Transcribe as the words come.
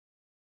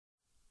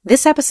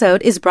This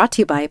episode is brought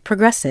to you by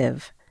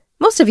Progressive.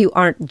 Most of you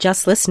aren't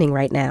just listening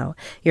right now.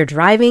 You're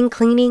driving,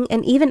 cleaning,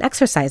 and even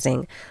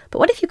exercising. But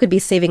what if you could be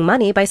saving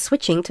money by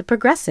switching to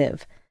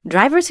Progressive?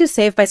 Drivers who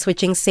save by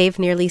switching save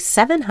nearly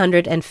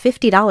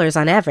 $750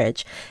 on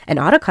average, and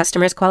auto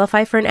customers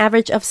qualify for an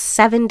average of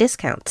 7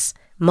 discounts.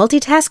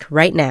 Multitask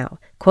right now.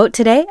 Quote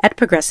today at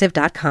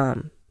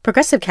Progressive.com.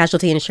 Progressive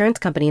Casualty Insurance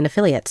Company and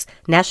Affiliates.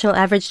 National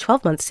average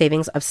 12-month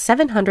savings of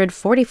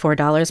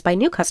 $744 by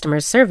new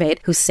customers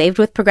surveyed who saved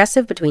with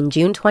Progressive between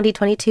June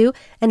 2022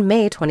 and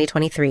May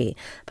 2023.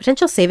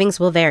 Potential savings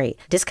will vary.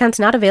 Discounts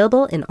not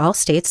available in all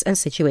states and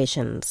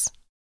situations.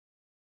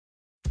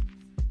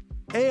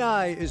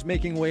 AI is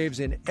making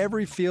waves in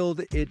every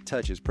field it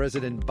touches.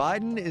 President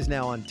Biden is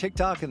now on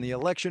TikTok, and the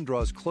election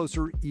draws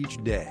closer each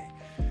day.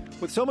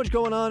 With so much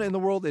going on in the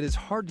world, it is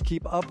hard to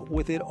keep up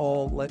with it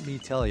all, let me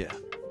tell you.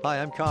 Hi,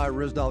 I'm Kai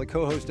Risdal, the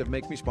co-host of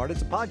Make Me Smart.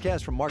 It's a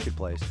podcast from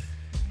Marketplace.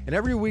 And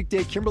every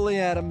weekday, Kimberly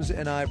Adams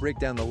and I break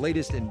down the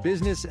latest in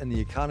business and the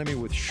economy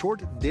with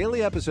short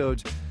daily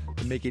episodes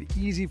to make it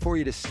easy for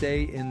you to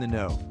stay in the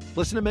know.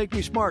 Listen to Make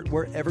Me Smart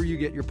wherever you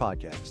get your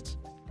podcasts.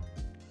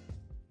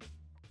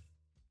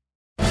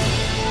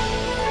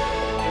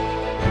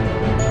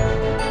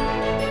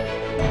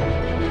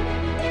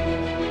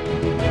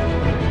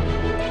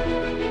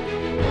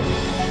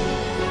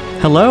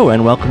 Hello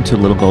and welcome to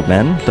Little Gold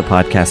Men, the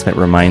podcast that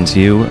reminds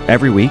you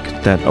every week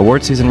that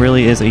award season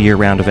really is a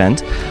year-round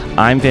event.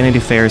 I'm Vanity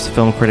Fair's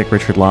film critic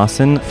Richard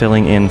Lawson,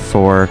 filling in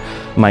for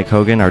Mike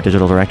Hogan, our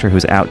digital director,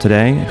 who's out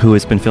today, who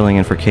has been filling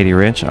in for Katie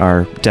Rich,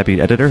 our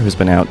deputy editor, who's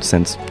been out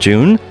since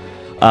June.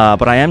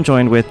 But I am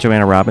joined with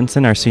Joanna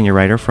Robinson, our senior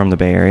writer from the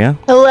Bay Area.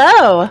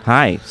 Hello.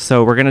 Hi.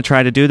 So we're going to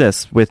try to do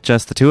this with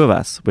just the two of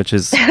us, which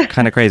is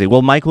kind of crazy.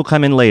 Well, Mike will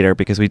come in later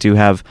because we do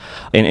have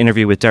an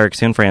interview with Derek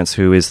Cianfrance,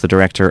 who is the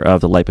director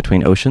of The Light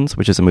Between Oceans,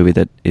 which is a movie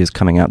that is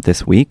coming out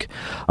this week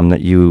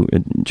that you,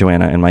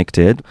 Joanna, and Mike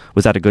did.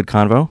 Was that a good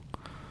convo?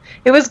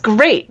 It was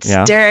great.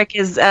 Yeah. Derek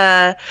is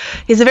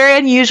he's a very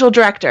unusual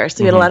director,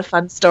 so we had a lot of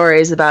fun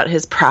stories about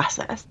his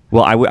process.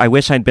 Well, I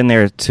wish I'd been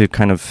there to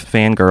kind of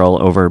fangirl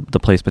over The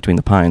Place Between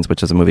the Pines,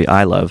 which is a movie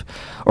I love.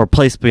 Or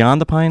Place Beyond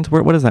the Pines?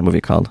 What is that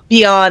movie called?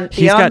 Beyond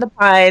the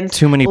Pines.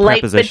 Too many Light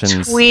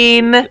prepositions.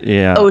 Between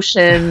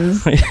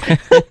Oceans.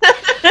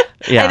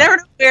 Yeah. I never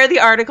know where the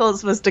article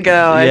is supposed to go.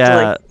 I Yeah.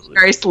 have to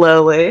very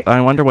slowly.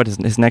 I wonder what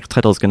his next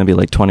title is going to be,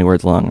 like 20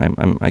 words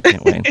long. I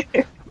can't wait.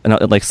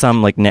 Like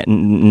some like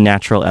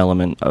natural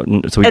element.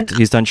 So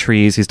he's done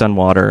trees, he's done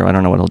water. I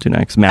don't know what he'll do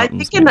next.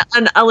 Mountains. I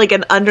think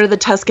an Under the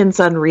Tuscan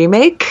Sun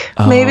remake,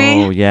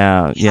 maybe. Oh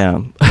yeah.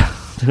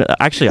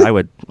 Actually, I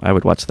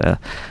would watch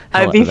that.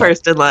 I'd be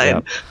first in line.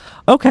 Yeah.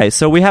 Okay,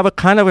 so we have a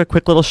kind of a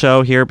quick little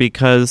show here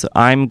because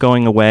I'm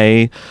going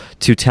away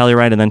to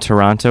Telluride and then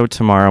Toronto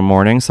tomorrow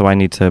morning, so I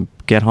need to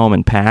get home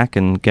and pack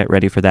and get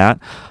ready for that.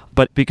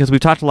 But because we've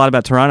talked a lot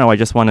about Toronto, I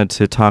just wanted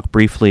to talk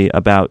briefly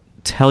about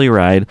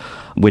Telluride,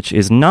 which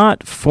is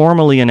not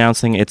formally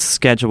announcing its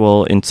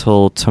schedule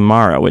until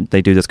tomorrow.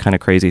 They do this kind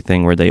of crazy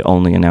thing where they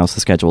only announce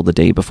the schedule the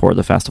day before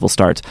the festival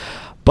starts.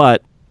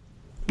 But,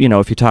 you know,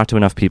 if you talk to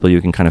enough people,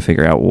 you can kind of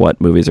figure out what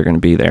movies are going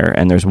to be there.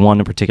 And there's one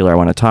in particular I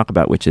want to talk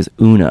about, which is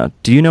Una.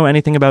 Do you know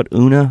anything about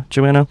Una,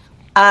 Joanna?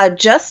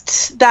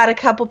 Just that a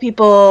couple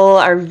people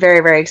are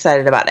very, very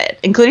excited about it,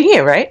 including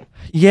you, right?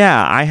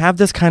 Yeah, I have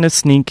this kind of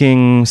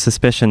sneaking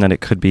suspicion that it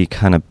could be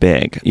kind of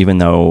big, even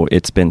though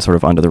it's been sort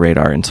of under the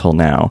radar until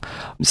now.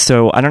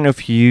 So I don't know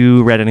if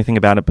you read anything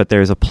about it, but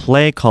there's a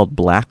play called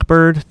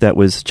Blackbird that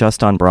was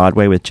just on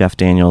Broadway with Jeff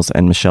Daniels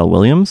and Michelle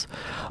Williams.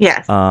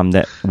 Yes.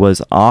 That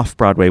was off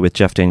Broadway with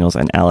Jeff Daniels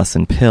and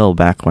Allison Pill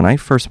back when I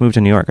first moved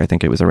to New York. I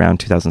think it was around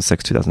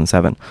 2006,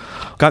 2007.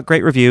 Got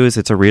great reviews.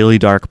 It's a really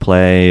dark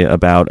play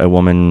about a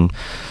woman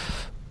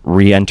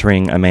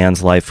re-entering a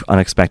man's life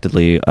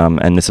unexpectedly,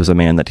 and this was a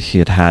man that he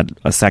had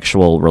a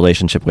sexual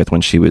relationship with when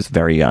she was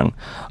very young,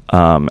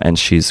 and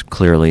she's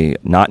clearly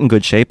not in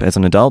good shape as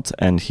an adult,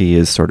 and he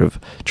is sort of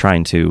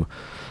trying to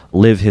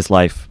live his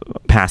life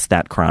past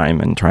that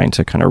crime and trying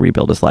to kind of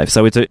rebuild his life.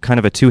 So it's a kind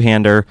of a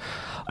two-hander,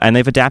 and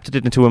they've adapted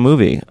it into a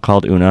movie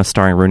called Una,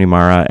 starring Rooney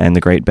Mara and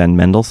the great Ben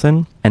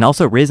Mendelsohn. And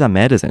also Riz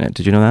Ahmed is in it.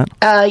 Did you know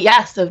that?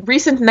 Yes, a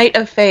recent Knight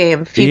of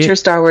Fame, future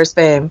Star Wars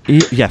fame.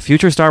 Yeah,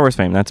 future Star Wars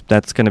fame.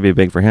 That's going to be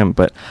big for him.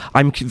 But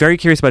I'm very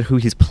curious about who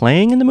he's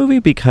playing in the movie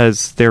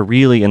because they're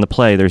really, in the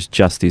play, there's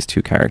just these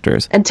two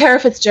characters. And Tara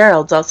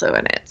Fitzgerald's also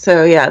in it.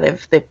 So yeah,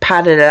 they've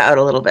padded it out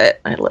a little bit,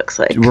 it looks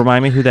like.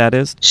 Remind me who that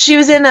is? She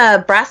was in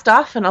Brassed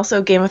Off and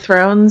also Game of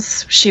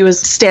Thrones. She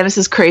was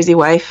Stannis' crazy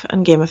wife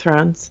on Game of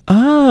Thrones.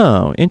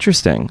 Oh,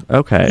 interesting.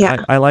 Okay.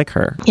 Yeah. I like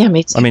her. Yeah,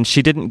 me too. I mean,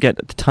 she didn't get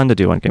a ton to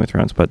do on Game of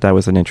Thrones, but that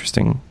was an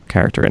interesting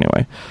character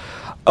anyway.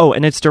 Oh,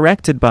 and it's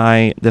directed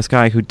by this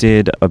guy who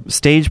did a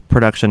stage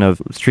production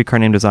of Streetcar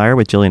Named Desire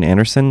with Gillian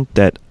Anderson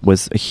that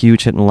was a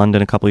huge hit in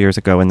London a couple years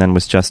ago and then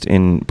was just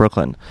in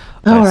Brooklyn.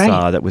 I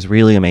saw that was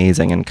really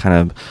amazing and kind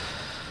of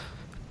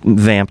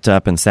vamped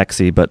up and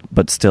sexy, but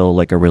still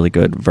like a really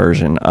good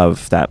version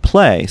of that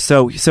play.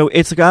 So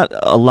it's got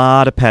a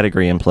lot of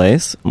pedigree in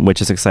place, which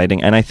is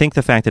exciting. And I think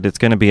the fact that it's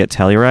going to be at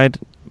Telluride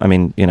I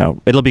mean,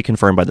 it'll be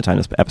confirmed by the time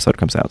this episode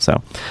comes out.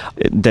 So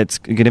that's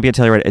going to be at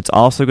Telluride. It's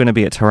also going to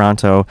be at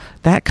Toronto.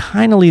 That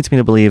kind of leads me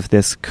to believe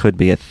this could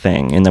be a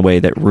thing in the way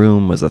that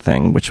Room was a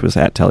thing, which was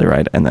at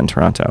Telluride and then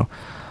Toronto.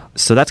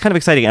 So that's kind of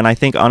exciting. And I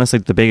think, honestly,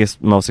 the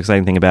biggest, most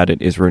exciting thing about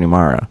it is Rooney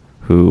Mara,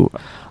 who,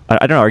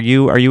 I don't know, are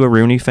you a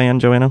Rooney fan,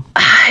 Joanna?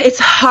 It's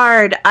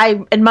hard.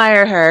 I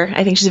admire her.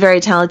 I think she's very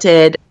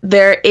talented.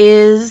 There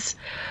is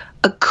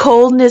a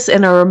coldness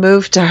and a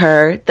remove to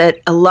her that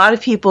a lot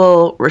of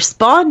people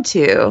respond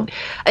to.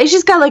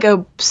 She's got like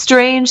a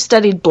strange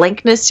studied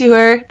blankness to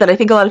her that I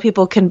think a lot of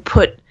people can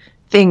put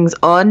things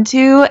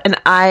onto, and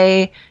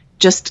I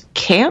just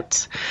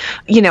can't.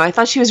 I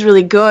thought she was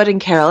really good in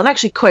Carol, and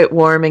actually quite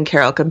warm in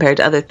Carol compared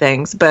to other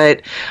things,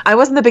 but I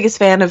wasn't the biggest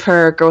fan of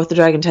her Girl with the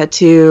Dragon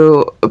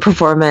Tattoo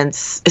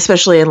performance,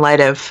 especially in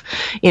light of,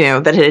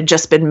 that it had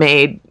just been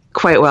made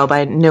quite well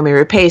by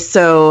Noomi Rapace.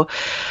 So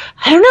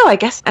I don't know, I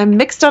guess I'm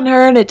mixed on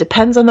her, and it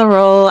depends on the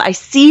role. I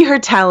see her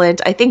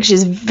talent. I think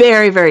she's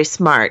very, very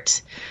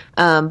smart.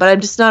 But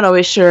I'm just not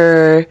always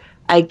sure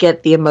I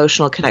get the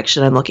emotional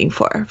connection I'm looking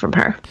for from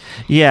her.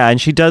 Yeah, and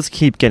she does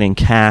keep getting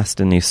cast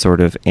in these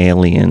sort of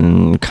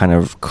alien kind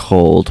of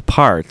cold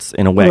parts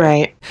in a way.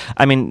 Right.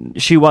 I mean,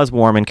 she was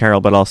warm in Carol,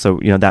 but also,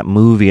 that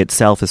movie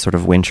itself is sort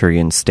of wintry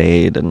and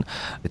staid, and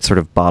it's sort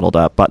of bottled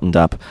up, buttoned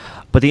up.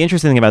 But the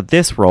interesting thing about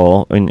this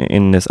role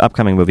in this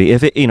upcoming movie,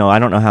 if it, I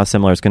don't know how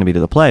similar it's going to be to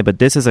the play, but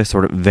this is a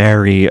sort of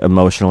very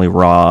emotionally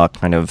raw,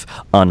 kind of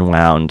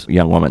unwound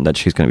young woman that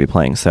she's going to be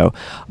playing. So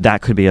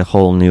that could be a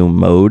whole new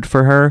mode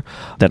for her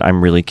that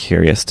I'm really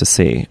curious to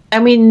see.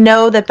 And we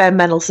know that Ben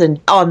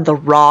Mendelsohn on the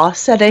raw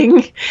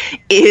setting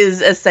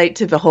is a sight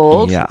to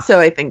behold. Yeah. So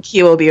I think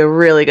he will be a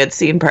really good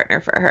scene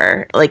partner for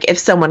her. Like, if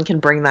someone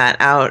can bring that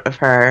out of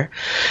her,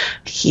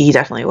 he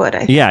definitely would,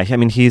 I think. Yeah, I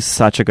mean, he's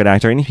such a good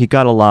actor, and he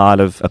got a lot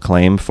of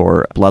acclaim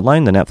for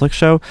Bloodline, the Netflix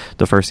show,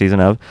 the first season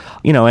of,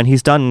 and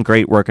he's done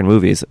great work in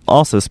movies.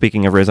 Also,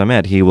 speaking of Riz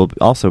Ahmed, he will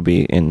also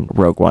be in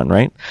Rogue One,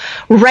 right?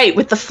 Right,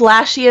 with the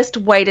flashiest,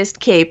 whitest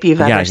cape you've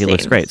ever seen. Yeah, he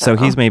looks great. So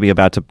he's maybe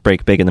about to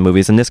break big in the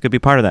movies, and this could be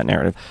part of that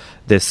narrative.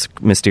 This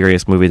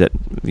mysterious movie that,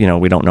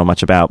 we don't know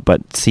much about,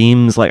 but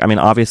seems like,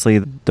 obviously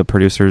the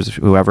producers,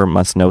 whoever,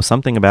 must know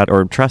something about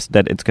or trust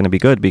that it's going to be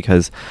good,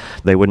 because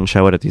they wouldn't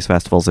show it at these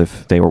festivals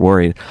if they were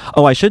worried.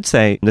 Oh, I should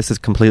say, this is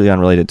completely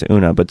unrelated to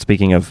Una, but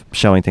speaking of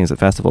showing things at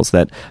festivals,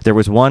 that there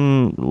was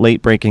one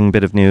late-breaking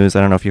bit of news,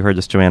 I don't know if you heard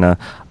this, Joanna,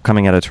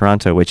 coming out of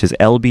Toronto, which is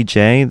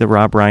LBJ, the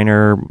Rob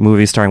Reiner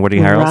movie starring Woody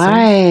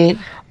Harrelson.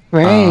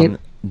 Right.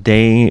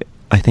 They,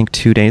 I think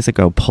 2 days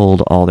ago,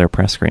 pulled all their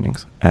press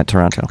screenings at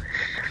Toronto.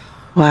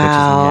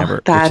 Wow.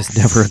 Which is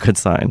never a good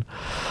sign.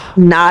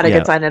 Not a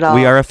good sign at all.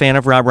 We are a fan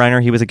of Rob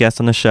Reiner. He was a guest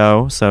on the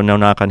show, so no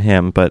knock on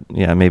him. But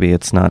yeah, maybe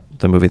it's not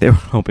the movie they were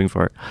hoping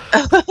for.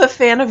 A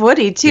fan of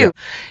Woody, too. Yeah.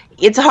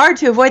 It's hard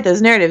to avoid those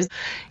narratives.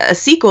 A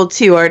sequel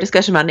to our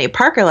discussion about Nate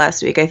Parker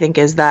last week, I think,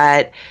 is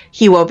that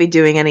he won't be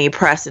doing any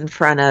press in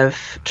front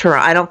of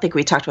Toronto. I don't think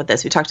we talked about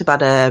this. We talked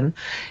about a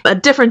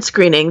different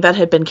screening that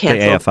had been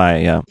canceled. The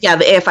AFI, yeah. Yeah,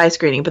 the AFI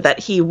screening, but that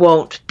he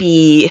won't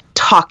be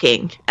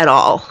talking at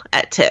all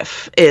at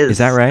TIFF. Is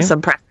that right?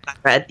 Some press I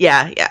read.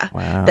 Yeah.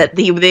 Wow. That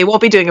they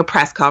won't be doing a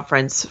press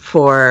conference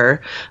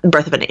for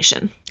Birth of a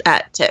Nation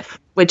at TIFF,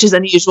 which is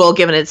unusual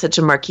given it's such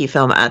a marquee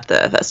film at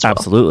the festival.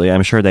 Absolutely.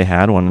 I'm sure they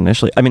had one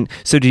initially.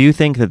 So do you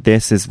think that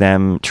this is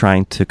them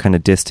trying to kind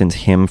of distance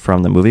him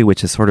from the movie,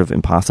 which is sort of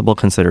impossible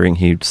considering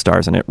he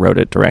stars in it, wrote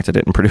it, directed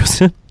it, and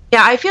produced it?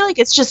 Yeah, I feel like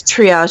it's just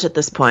triage at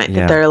this point. Yeah.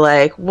 That they're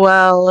like,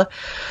 well,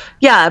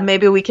 yeah,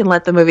 maybe we can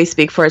let the movie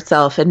speak for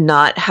itself and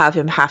not have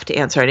him have to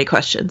answer any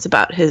questions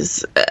about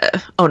his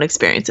own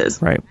experiences.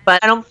 Right.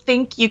 But I don't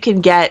think you can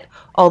get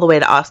all the way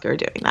to Oscar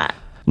doing that.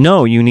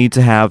 No, you need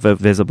to have a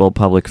visible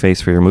public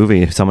face for your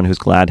movie. Someone who's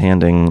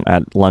glad-handing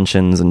at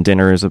luncheons and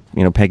dinners,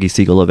 Peggy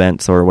Siegel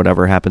events or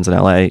whatever happens in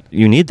LA.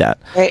 You need that.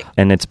 Right.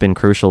 And it's been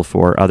crucial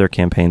for other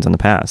campaigns in the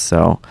past.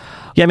 So,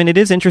 yeah, it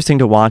is interesting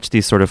to watch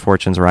these sort of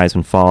fortunes rise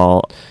and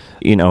fall.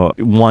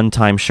 One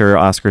time, sure,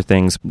 Oscar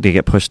things, they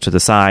get pushed to the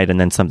side,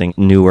 and then something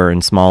newer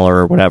and smaller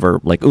or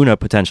whatever, like Una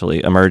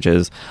potentially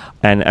emerges.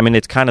 And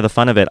it's kind of the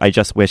fun of it. I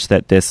just wish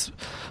that this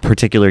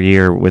particular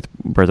year with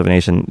Birth of a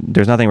Nation,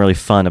 there's nothing really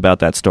fun about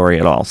that story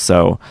at all.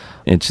 So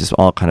it's just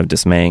all kind of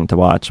dismaying to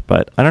watch.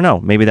 But I don't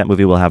know, maybe that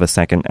movie will have a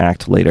second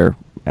act later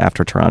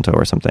after Toronto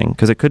or something,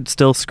 because it could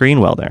still screen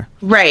well there.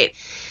 Right.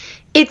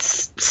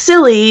 It's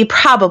silly,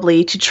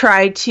 probably, to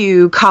try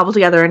to cobble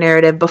together a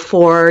narrative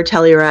before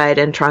Telluride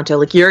and Toronto.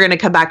 Like, you're going to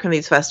come back from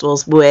these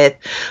festivals with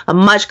a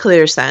much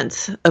clearer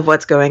sense of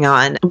what's going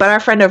on. But our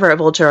friend over at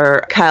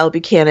Vulture, Kyle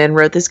Buchanan,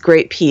 wrote this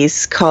great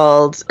piece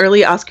called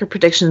Early Oscar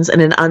Predictions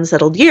in an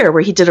Unsettled Year,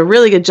 where he did a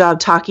really good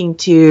job talking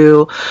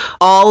to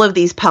all of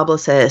these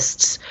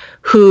publicists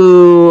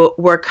who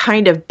were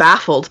kind of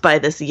baffled by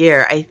this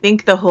year. I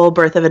think the whole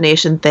Birth of a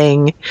Nation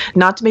thing,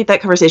 not to make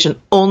that conversation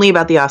only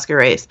about the Oscar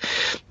race,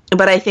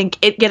 but I think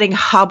it getting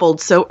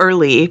hobbled so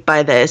early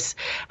by this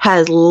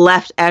has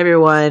left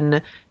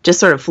everyone just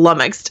sort of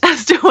flummoxed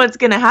as to what's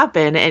going to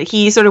happen. And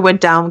he sort of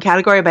went down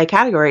category by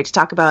category to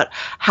talk about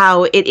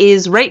how it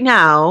is right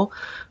now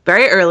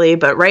very early,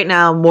 but right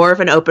now more of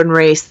an open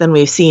race than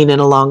we've seen in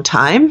a long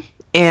time.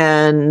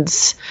 And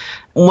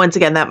once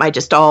again, that might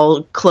just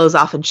all close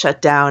off and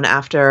shut down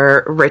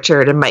after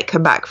Richard and Mike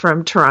come back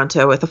from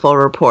Toronto with a full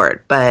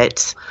report.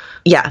 But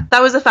yeah,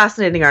 that was a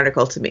fascinating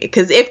article to me,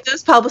 because if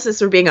those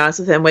publicists were being honest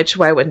with him, which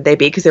why wouldn't they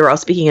be? Because they were all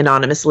speaking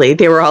anonymously.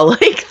 They were all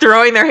like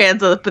throwing their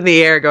hands up in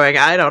the air going,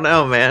 I don't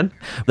know, man.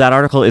 That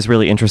article is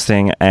really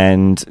interesting,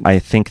 and I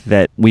think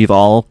that we've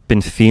all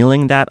been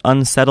feeling that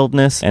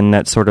unsettledness and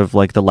that sort of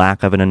like the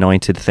lack of an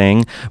anointed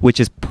thing, which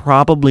is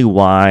probably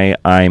why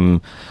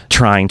I'm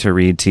trying to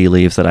read tea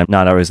leaves that I'm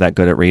not always that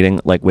good at reading,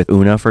 like with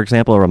Una, for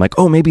example, where I'm like,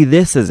 oh, maybe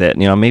this is it.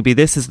 Maybe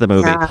this is the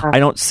movie. Yeah. I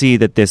don't see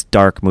that this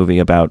dark movie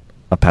about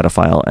a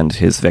pedophile and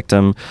his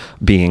victim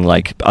being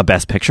like a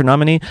Best Picture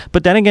nominee.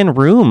 But then again,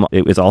 Room,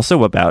 it was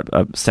also about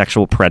a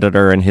sexual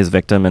predator and his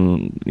victim,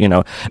 and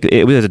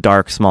it was a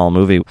dark, small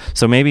movie.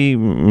 So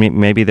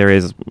maybe there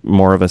is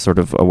more of a sort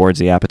of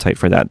awardsy appetite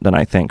for that than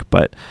I think.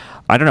 But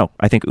I don't know.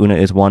 I think Una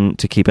is one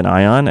to keep an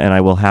eye on, and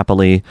I will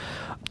happily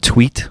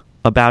tweet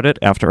about it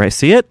after I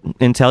see it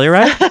in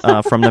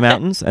Telluride from the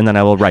mountains, and then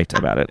I will write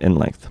about it in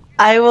length.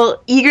 I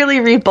will eagerly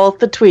read both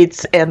the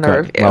tweets and the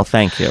Good. review. Well,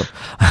 thank you.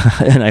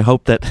 And I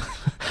hope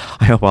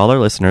all our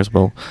listeners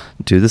will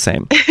do the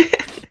same.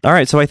 All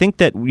right, so I think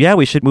that,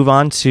 we should move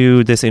on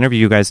to this interview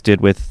you guys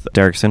did with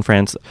Derek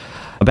Cianfrance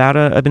about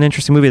an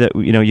interesting movie that,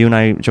 you and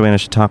I, Joanna,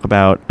 should talk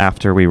about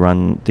after we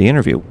run the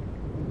interview.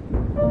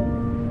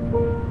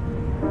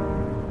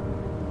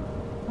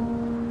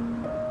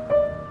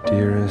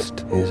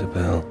 Dearest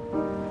Isabel,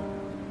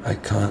 I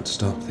can't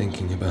stop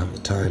thinking about the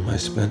time I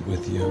spent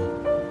with you.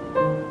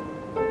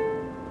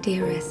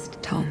 Dearest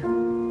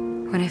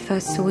Tom, when I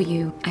first saw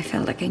you, I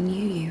felt like I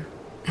knew you,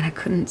 and I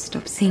couldn't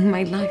stop seeing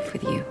my life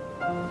with you.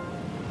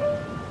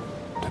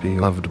 To be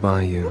loved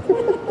by you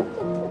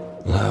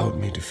allowed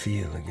me to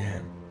feel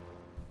again.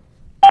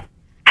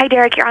 Hi,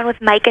 Derek. You're on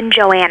with Mike and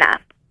Joanna.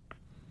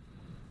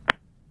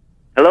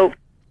 Hello.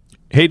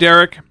 Hey,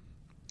 Derek.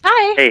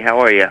 Hi. Hey, how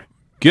are you?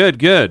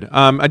 Good.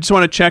 I just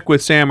want to check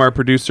with Sam, our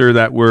producer,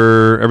 that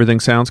everything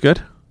sounds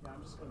good.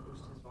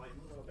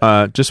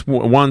 Just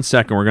 1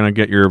 second. We're going to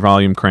get your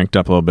volume cranked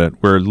up a little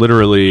bit. We're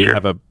literally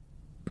have a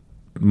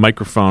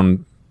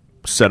microphone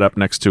set up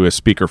next to a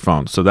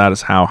speakerphone, so that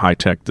is how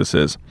high-tech this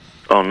is.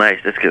 Oh, nice.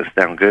 That's going to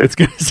sound good. It's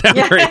going to sound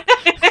great.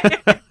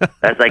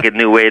 That's like a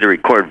new way to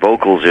record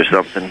vocals or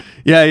something.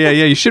 Yeah.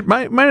 You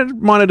might have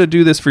wanted to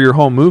do this for your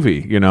whole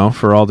movie,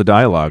 for all the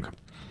dialogue.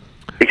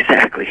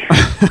 Exactly.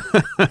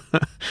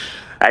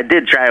 I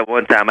did try it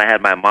one time. I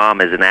had my mom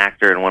as an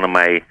actor in one of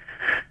my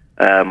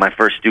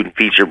first student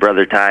feature,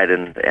 Brother Tide,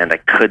 and I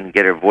couldn't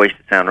get her voice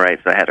to sound right,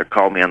 so I had her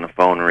call me on the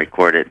phone and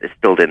record it. It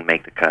still didn't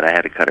make the cut. I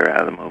had to cut her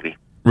out of the movie.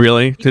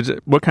 Really?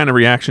 What kind of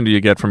reaction do you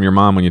get from your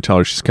mom when you tell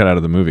her she's cut out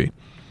of the movie?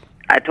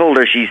 I told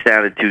her she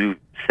sounded too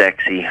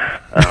sexy,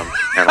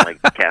 kind of like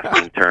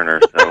Kathleen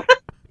Turner, so,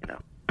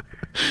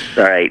 It's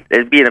all right.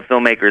 Being a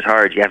filmmaker is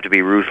hard. You have to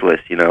be ruthless,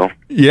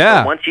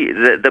 Yeah. But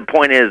the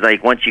point is,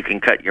 like, once you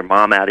can cut your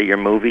mom out of your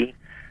movie,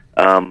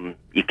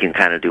 you can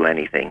kind of do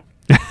anything.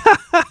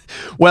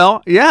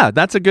 Well, yeah,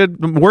 that's a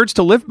good words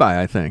to live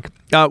by, I think.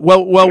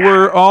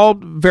 We're all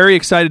very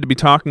excited to be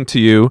talking to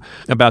you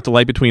about The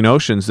Light Between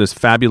Oceans, this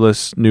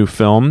fabulous new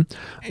film.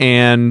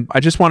 And I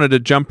just wanted to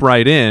jump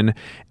right in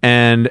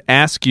and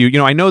ask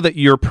you, I know that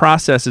your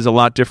process is a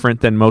lot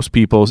different than most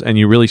people's, and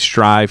you really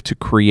strive to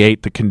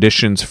create the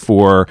conditions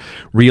for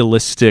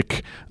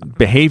realistic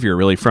behavior,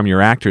 really, from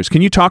your actors.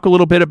 Can you talk a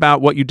little bit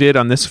about what you did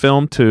on this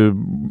film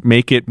to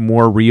make it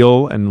more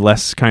real and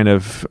less kind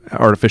of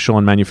artificial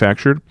and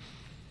manufactured?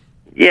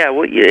 Yeah,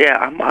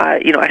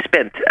 I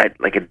spent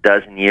like a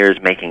dozen years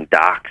making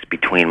docs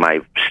between my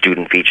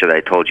student feature that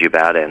I told you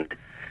about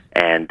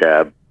and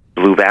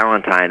Blue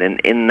Valentine, and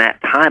in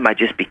that time I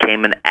just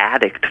became an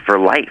addict for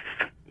life,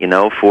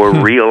 for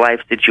real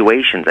life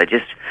situations. I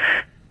just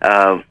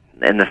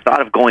and the thought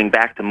of going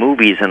back to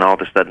movies and all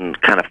of a sudden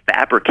kind of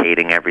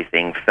fabricating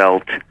everything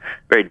felt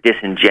very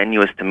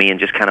disingenuous to me and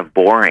just kind of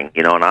boring,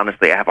 And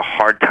honestly, I have a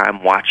hard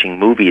time watching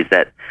movies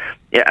that.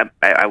 Yeah,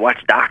 I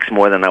watch docs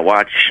more than I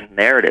watch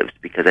narratives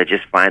because I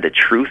just find a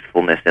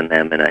truthfulness in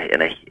them and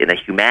a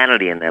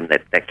humanity in them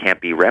that can't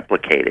be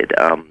replicated.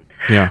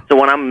 So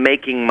when I'm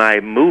making my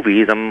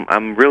movies,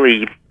 I'm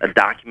really a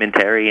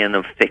documentarian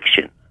of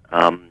fiction.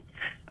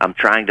 I'm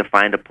trying to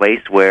find a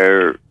place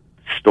where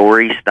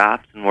story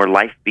stops and where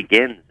life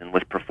begins. And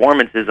with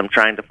performances, I'm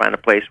trying to find a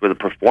place where the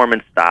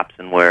performance stops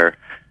and where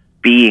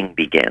being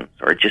begins,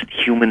 or just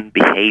human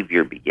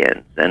behavior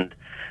begins. And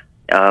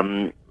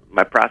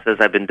my process,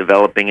 I've been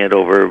developing it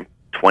over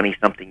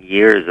 20-something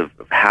years of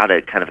how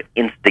to kind of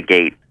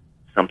instigate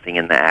something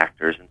in the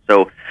actors. And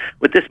so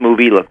with this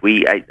movie, look,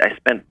 I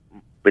spent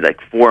like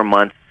 4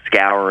 months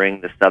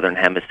scouring the Southern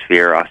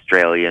Hemisphere,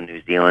 Australia,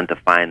 New Zealand, to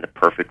find the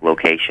perfect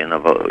location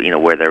of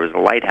where there was a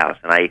lighthouse.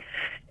 And I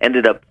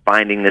ended up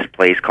finding this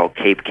place called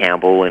Cape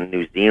Campbell in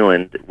New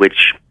Zealand,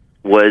 which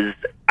was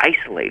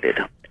isolated,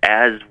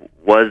 as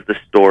was the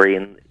story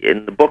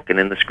in the book and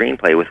in the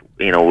screenplay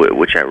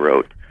which I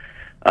wrote.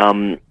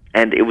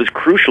 And it was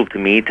crucial to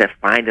me to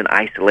find an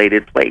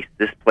isolated place.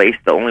 This place,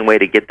 the only way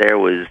to get there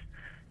was,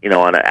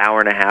 on an hour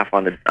and a half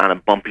on a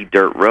bumpy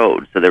dirt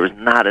road. So there was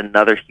not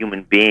another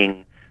human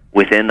being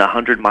within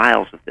 100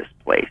 miles of this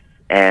place.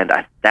 And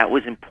that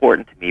was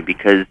important to me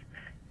because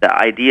the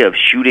idea of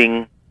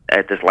shooting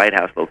at this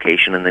lighthouse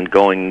location and then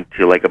going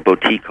to like a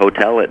boutique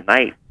hotel at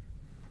night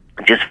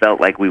just felt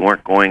like we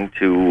weren't going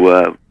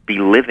to be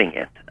living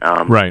it.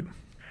 Right.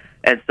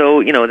 And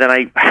so, then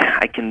I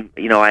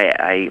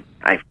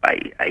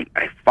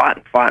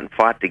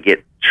fought to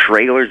get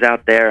trailers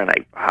out there, and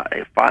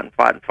I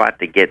fought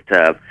to get,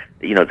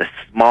 the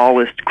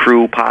smallest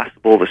crew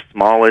possible, the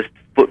smallest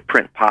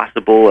footprint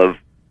possible of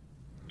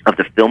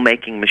the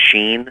filmmaking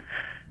machine,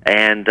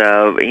 and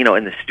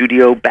and the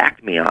studio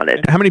backed me on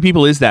it. How many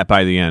people is that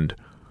by the end?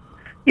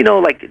 It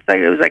was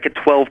like a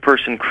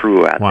 12-person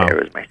crew out there.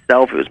 It was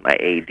myself, it was my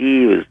AD,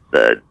 it was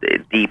the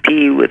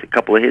DP with a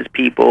couple of his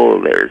people.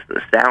 There's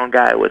the sound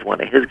guy with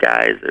one of his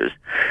guys. There's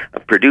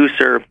a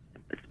producer.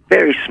 It's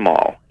very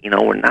small.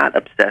 We're not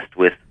obsessed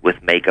with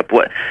makeup.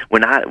 We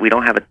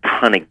don't have a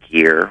ton of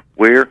gear.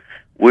 We're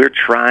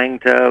trying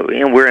to.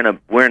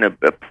 We're in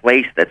a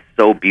place that's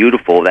so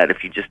beautiful that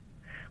if you just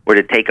were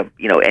to take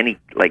any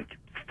like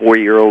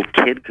 4-year-old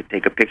kid could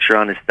take a picture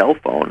on his cell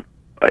phone.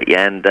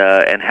 And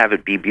have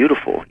it be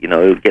beautiful. It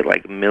would get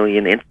like 1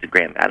 million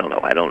Instagram. I don't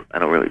know. I don't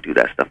really do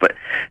that stuff. But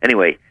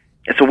anyway,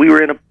 so we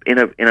were in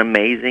an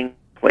amazing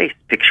place,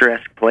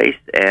 picturesque place,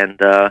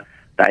 and I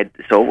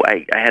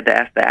had to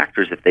ask the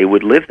actors if they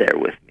would live there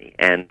with me.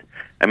 And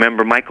I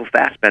remember Michael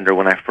Fassbender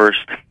when I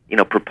first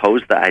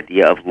proposed the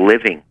idea of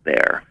living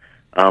there.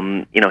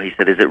 He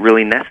said, "Is it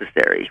really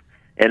necessary?"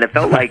 And it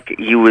felt like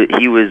he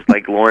was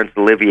like Laurence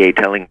Olivier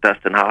telling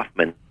Dustin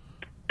Hoffman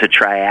to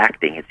try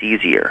acting. It's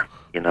easier.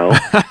 And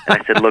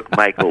I said, "Look,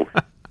 Michael,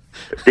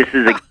 this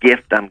is a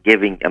gift I'm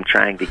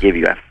trying to give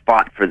you. I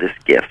fought for this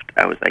gift."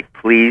 I was like,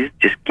 "Please,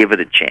 just give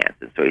it a chance."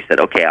 And so he said,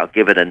 "Okay, I'll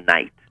give it a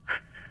night."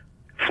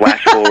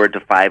 Flash forward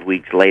to 5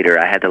 weeks later,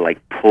 I had to like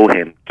pull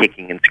him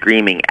kicking and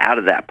screaming out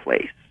of that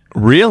place.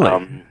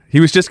 Really? He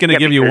was just going to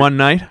give you one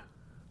night?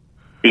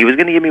 He was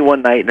going to give me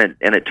one night,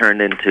 and it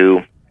turned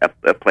into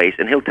a place,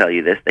 and he'll tell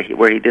you this,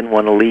 where he didn't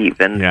want to leave.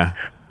 And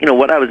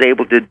what I was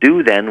able to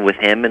do then with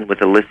him and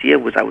with Alicia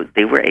was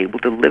they were able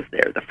to live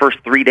there. The first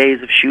 3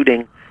 days of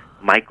shooting,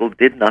 Michael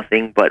did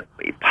nothing but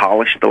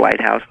polish the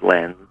lighthouse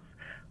lens,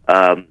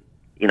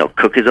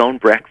 cook his own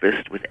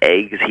breakfast with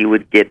eggs he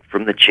would get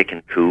from the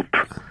chicken coop,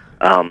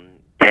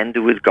 tend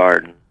to his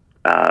garden,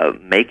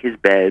 make his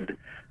bed,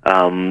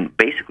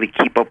 basically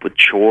keep up with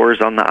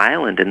chores on the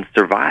island and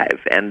survive.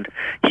 And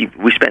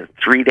we spent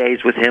 3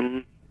 days with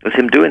him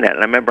doing that. And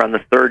I remember on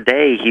the third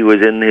day, he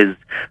was in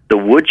the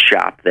wood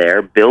shop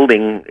there,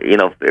 building,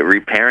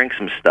 repairing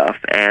some stuff.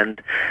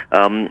 And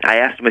I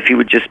asked him if he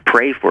would just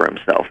pray for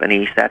himself. And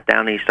he sat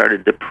down and he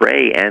started to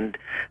pray. And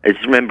I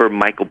just remember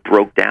Michael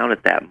broke down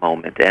at that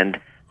moment. And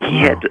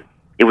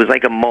it was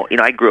like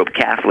I grew up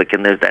Catholic,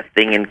 and there's that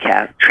thing in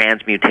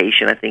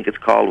transmutation, I think it's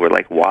called, where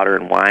like water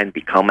and wine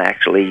become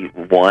actually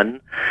one.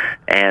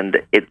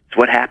 And it's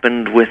what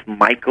happened with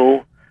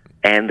Michael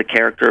and the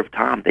character of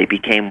Tom. They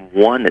became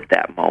one at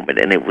that moment,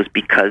 and it was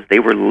because they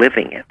were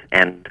living it,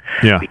 and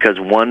because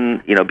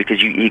because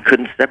he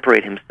couldn't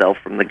separate himself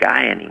from the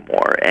guy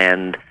anymore.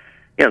 And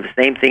the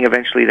same thing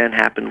eventually then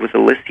happened with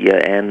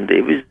Alicia, and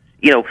it was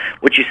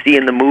what you see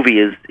in the movie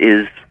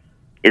is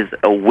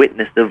a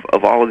witness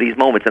of all of these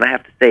moments. And I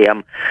have to say,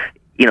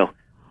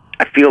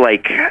 I feel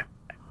like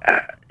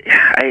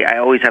I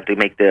always have to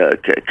make the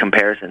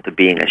comparison to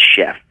being a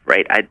chef,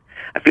 right?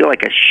 I feel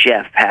like a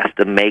chef has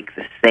to make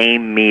the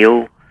same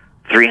meal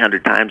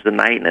 300 times a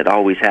night, and it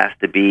always has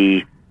to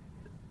be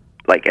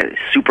like a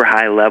super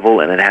high level,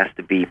 and it has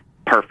to be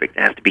perfect.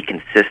 It has to be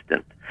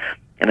consistent.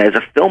 And as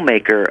a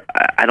filmmaker,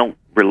 I don't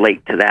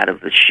relate to that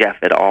of the chef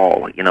at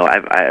all.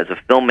 As a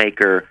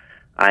filmmaker,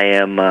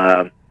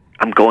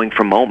 I'm going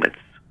for moments.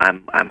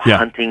 I'm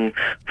hunting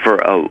for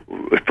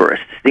a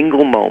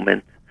single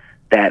moment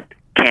that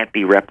can't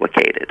be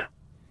replicated.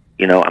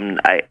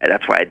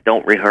 That's why I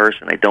don't rehearse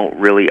and I don't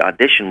really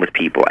audition with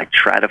people. I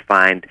try to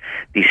find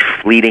these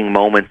fleeting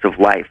moments of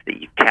life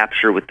that you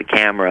capture with the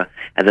camera,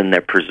 and then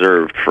they're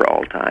preserved for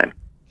all time.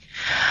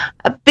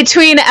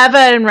 Between Eva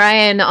and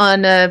Ryan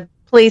on A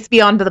Place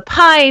Beyond the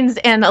Pines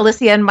and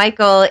Alicia and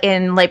Michael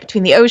in Light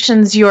Between the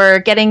Oceans, you're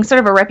getting sort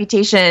of a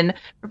reputation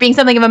for being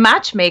something of a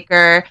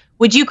matchmaker.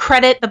 Would you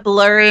credit the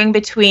blurring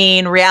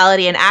between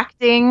reality and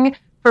acting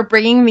for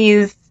bringing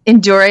these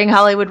enduring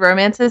Hollywood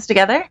romances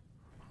together?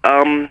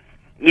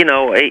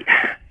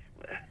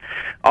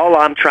 All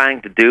I'm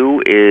trying to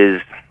do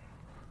is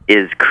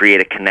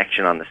create a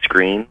connection on the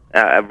screen.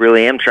 I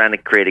really am trying to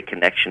create a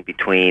connection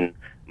between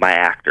my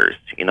actors.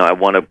 I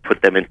want to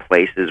put them in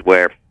places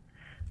where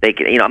they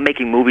can, I'm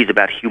making movies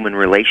about human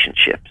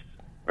relationships,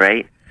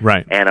 right?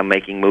 Right. And I'm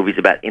making movies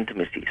about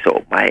intimacy.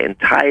 So my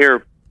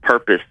entire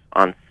purpose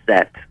on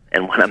set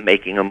and when I'm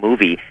making a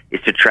movie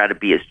is to try to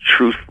be as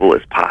truthful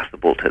as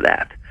possible to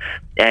that.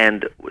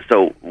 And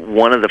so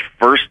one of the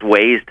first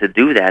ways to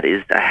do that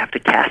is I have to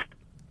cast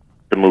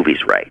the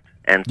movies right.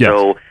 And Yes.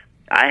 so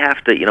I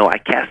have to, I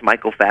cast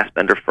Michael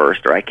Fassbender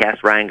first, or I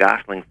cast Ryan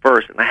Gosling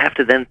first, and I have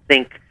to then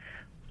think,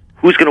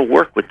 who's going to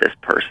work with this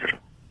person?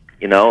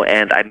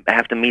 And I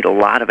have to meet a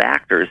lot of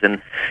actors.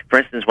 And for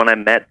instance, when I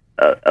met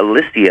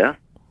Alicia,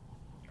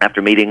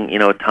 after meeting,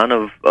 a ton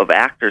of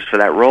actors for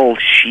that role,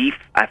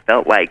 I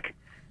felt like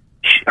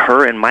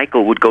her and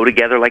Michael would go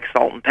together like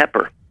salt and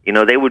pepper.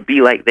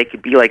 They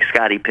could be like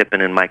Scottie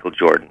Pippen and Michael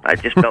Jordan. I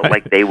just felt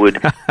like they would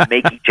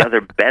make each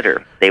other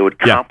better. They would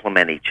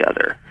complement each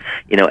other,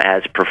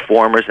 as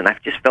performers, and I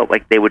just felt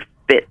like they would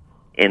fit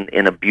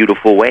in a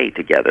beautiful way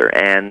together.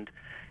 And,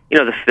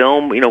 the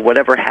film,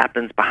 whatever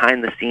happens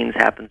behind the scenes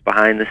happens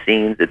behind the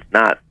scenes. It's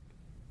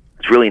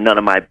really none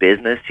of my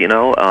business,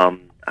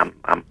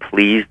 I'm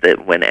pleased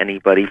that when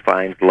anybody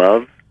finds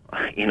love,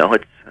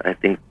 I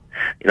think,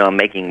 I'm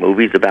making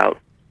movies about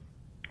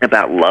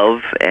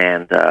love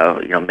and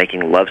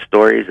making love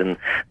stories, and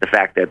the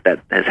fact that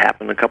has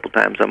happened a couple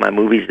times on my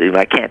movies,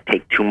 I can't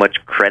take too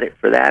much credit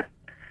for that.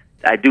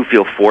 I do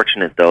feel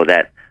fortunate though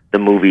that the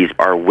movies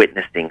are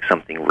witnessing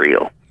something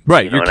real.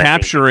 Right, you're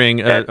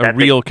capturing a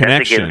real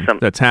connection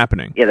that's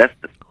happening. Yeah,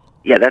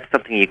 that's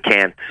something you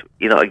can't.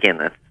 Again,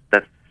 that's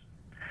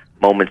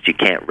moments you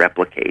can't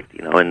replicate.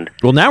 And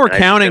well, now we're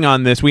counting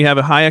on this. We have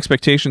high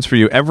expectations for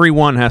you.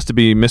 Everyone has to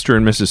be Mr.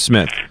 and Mrs.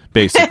 Smith,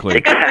 basically.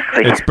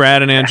 Exactly. It's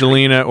Brad and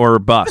Angelina or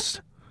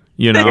bust.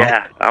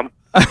 Yeah.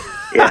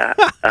 Yeah.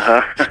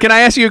 Uh-huh. Can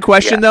I ask you a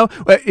question though?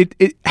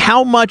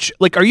 How much?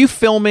 Like, are you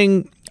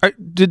filming?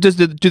 Do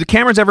the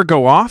cameras ever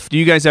go off? Do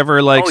you guys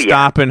ever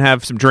stop and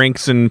have some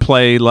drinks and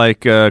play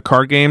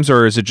card games,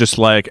 or is it just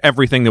like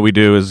everything that we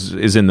do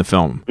is in the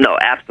film? No,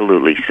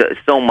 absolutely.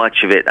 So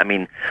much of it. I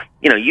mean,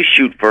 you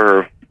shoot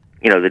for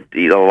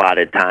the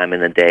allotted time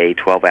in the day,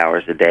 12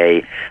 hours a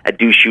day. I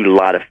do shoot a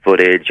lot of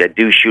footage. I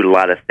do shoot a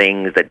lot of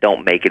things that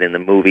don't make it in the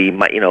movie.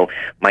 Michael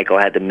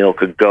had to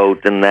milk a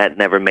goat, and that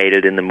never made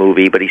it in the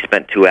movie. But he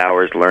spent 2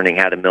 hours learning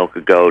how to milk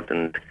a goat,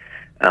 and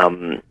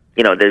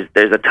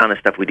there's a ton of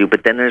stuff we do,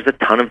 but then there's a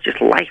ton of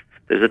just life.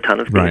 There's a ton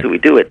of things that we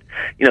do.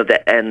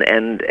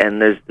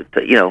 And there's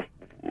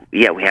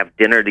we have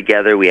dinner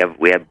together. We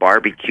have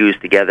barbecues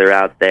together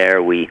out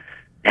there. We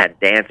had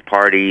dance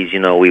parties.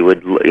 We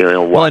would watch.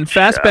 Well, and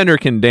Fassbender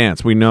can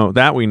dance. We know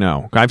that. We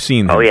know. I've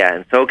seen him. Oh yeah,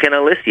 and so can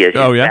Alicia.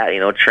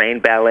 She's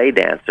trained ballet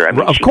dancer. I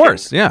mean, of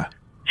course, yeah.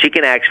 She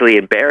can actually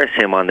embarrass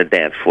him on the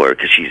dance floor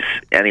because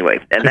anyway.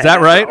 And is that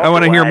right? I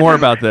want to hear more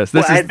about this.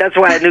 That's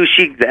why I knew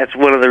that's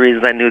one of the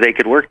reasons I knew they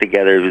could work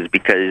together, was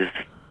because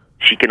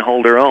she can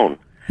hold her own.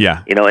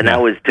 Yeah.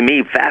 That was, to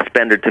me,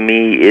 Fassbender to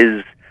me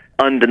is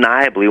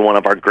undeniably one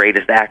of our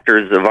greatest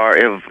actors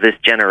of this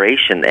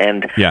generation.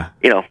 And if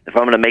I'm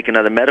going to make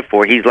another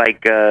metaphor, he's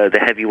like the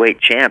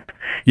heavyweight champ.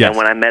 Yes. And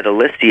when I met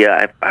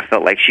Alicia, I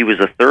felt like she was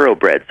a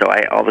thoroughbred. So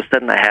all of a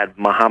sudden I had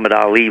Muhammad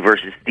Ali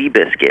versus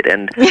Seabiscuit,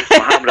 and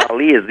Muhammad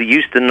Ali is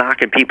used to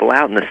knocking people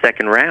out in the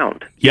second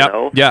round.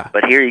 Yeah.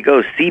 But here you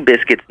go,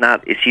 Seabiscuit's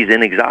she's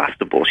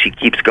inexhaustible. She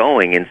keeps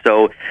going, and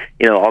so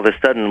all of a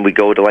sudden we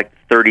go to like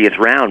the 30th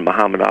round,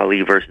 Muhammad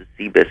Ali versus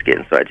Seabiscuit,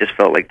 and so I just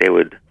felt like they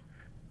would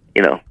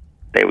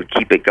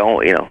keep it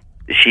going.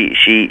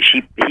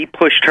 He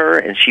pushed her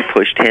and she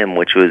pushed him,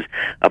 which was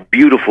a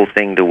beautiful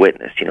thing to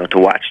witness. To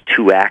watch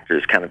two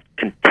actors kind of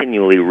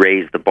continually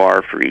raise the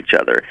bar for each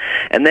other,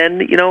 and then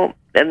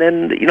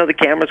the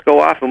cameras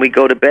go off and we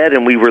go to bed,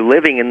 and we were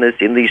living in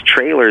these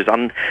trailers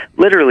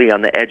literally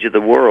on the edge of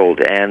the world,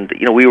 and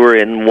we were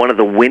in one of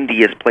the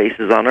windiest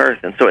places on earth,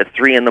 and so at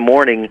 3 a.m.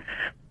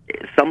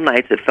 some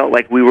nights it felt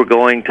like we were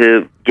going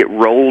to get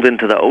rolled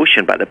into the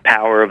ocean by the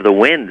power of the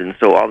wind, and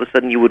so all of a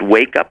sudden you would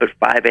wake up at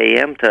 5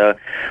 a.m. to,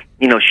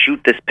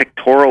 shoot this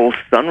pictorial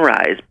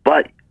sunrise,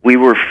 but we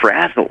were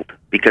frazzled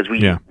because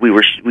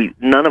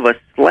none of us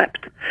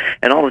slept,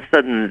 and all of a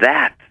sudden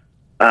that,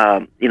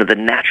 the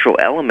natural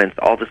elements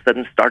all of a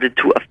sudden started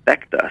to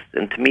affect us,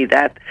 and to me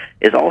that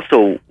is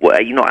also,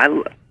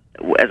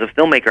 as a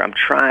filmmaker,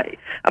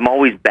 I'm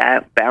always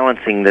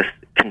balancing this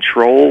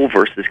control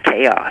versus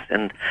chaos,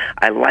 and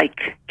I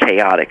like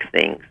chaotic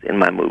things in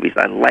my movies.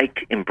 I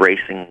like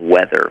embracing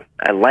weather.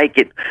 I like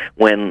it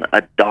when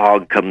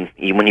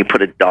when you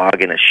put a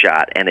dog in a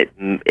shot and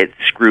it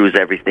screws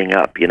everything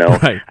up,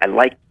 Right. I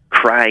like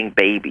crying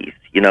babies.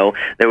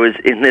 There was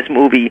in this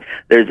movie,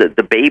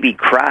 the baby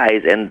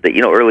cries, and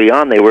early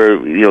on they were,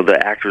 the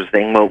actors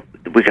saying, well,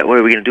 what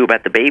are we going to do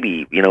about the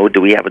baby?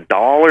 Do we have a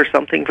doll or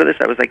something for this?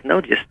 I was like,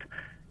 no, just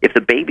if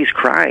the baby's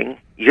crying,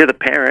 you're the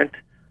parent,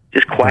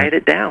 just quiet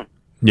it down.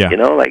 Yeah.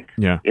 And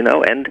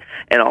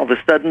all of a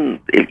sudden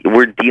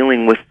we're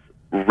dealing with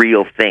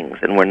real things,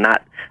 and we're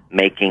not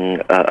making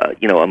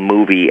a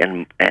movie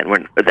and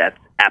that's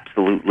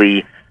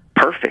absolutely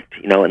perfect.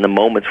 And the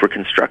moments we're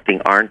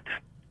constructing aren't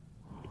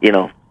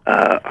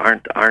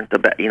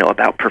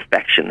about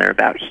perfection. They're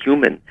about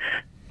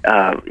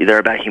they're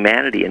about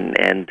humanity,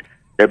 and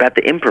they're about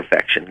the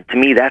imperfection. To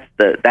me, that's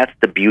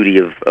the beauty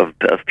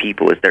of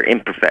people, is their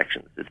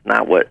imperfections. It's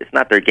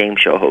not their game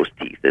show host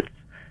teeth.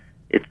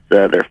 It's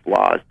their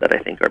flaws that I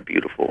think are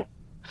beautiful.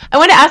 I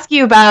want to ask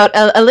you about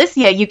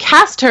Alicia. You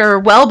cast her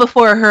well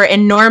before her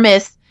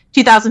enormous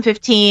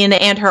 2015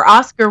 and her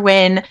Oscar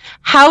win,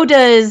 how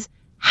does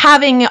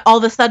having all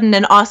of a sudden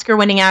an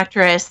Oscar-winning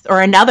actress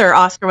or another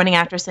Oscar-winning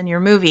actress in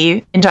your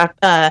movie, in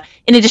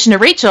addition to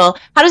Rachel,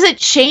 how does it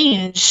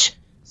change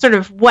sort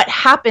of what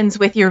happens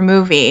with your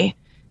movie?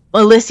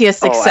 Alicia's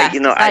success.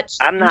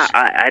 I'm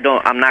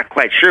not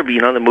quite sure, but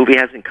the movie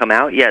hasn't come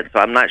out yet, so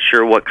I'm not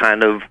sure what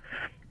kind of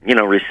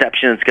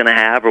reception it's going to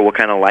have or what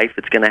kind of life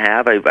it's going to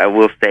have. I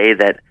will say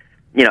that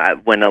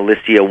when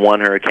Alicia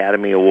won her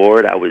Academy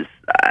Award, I was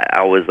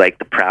like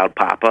the proud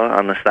papa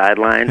on the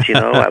sidelines.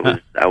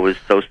 I was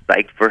so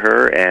psyched for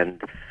her,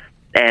 and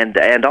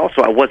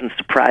also I wasn't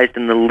surprised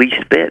in the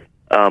least bit.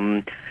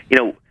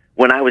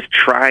 When I was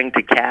trying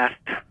to cast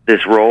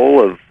this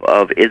role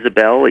of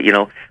Isabel,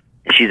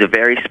 she's a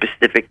very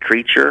specific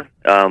creature.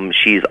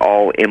 She's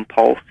all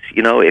impulse.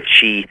 If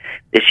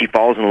she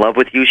falls in love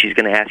with you, she's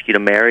going to ask you to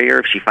marry her.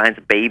 If she finds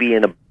a baby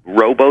in a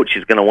rowboat,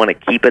 she's going to want to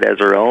keep it as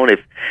her own.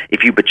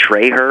 If you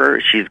betray her,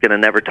 she's going to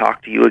never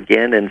talk to you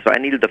again. And so I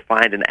needed to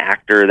find an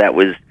actor that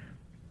was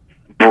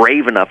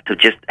brave enough to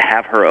just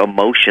have her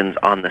emotions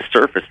on the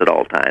surface at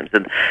all times.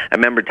 And I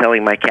remember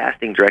telling my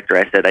casting director,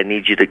 I said,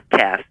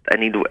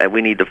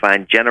 we need to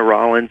find Jenna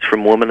Rollins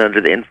from Woman Under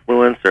the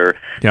Influence, or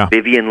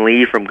Vivian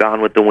Lee from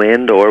Gone with the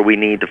Wind, or we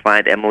need to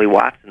find Emily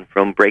Watson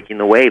from Breaking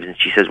the Waves. And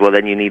she says, well,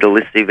 then you need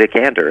Alicia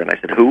Vikander. And I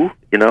said, who?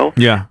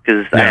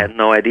 Because I had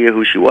no idea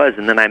who she was.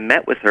 And then I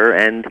met with her,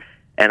 and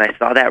I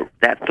saw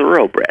that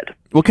thoroughbred.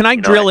 Well, can I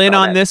drill in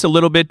on this a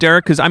little bit,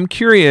 Derek? Because I'm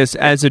curious,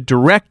 as a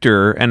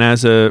director and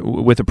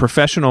with a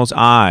professional's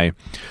eye,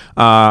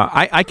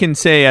 I can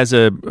say as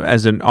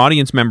an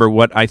audience member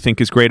what I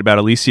think is great about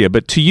Alicia.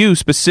 But to you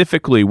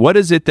specifically, what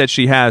is it that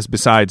she has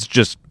besides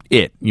just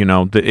the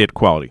it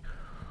quality?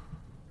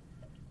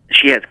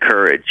 She has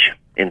courage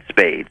in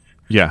spades.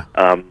 Yeah.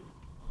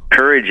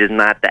 Courage is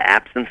not the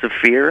absence of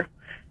fear.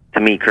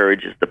 To me,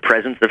 courage is the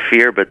presence of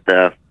fear, but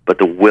the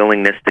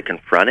willingness to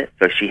confront it.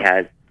 So she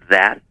has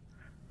that,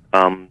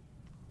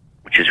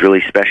 which is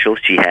really special.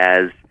 She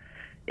has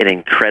an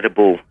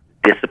incredible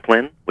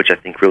discipline, which I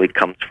think really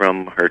comes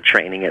from her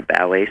training at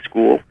ballet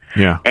school.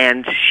 Yeah.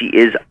 And she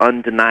is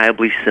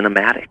undeniably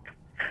cinematic.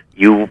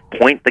 You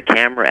point the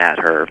camera at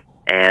her,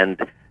 and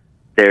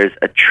there's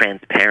a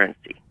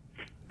transparency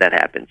that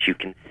happens. You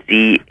can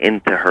see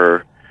into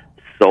her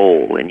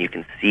soul, and you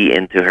can see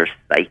into her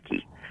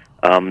psyche.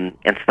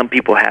 And some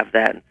people have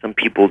that, and some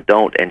people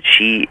don't. And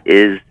she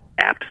is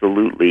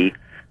absolutely.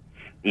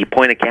 You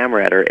point a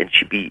camera at her, and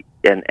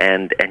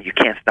and you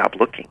can't stop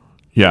looking.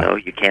 Yeah,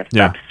 you can't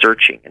stop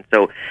searching. And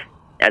so,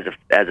 as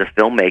a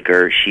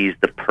filmmaker, she's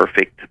the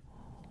perfect,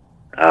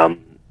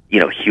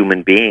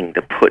 human being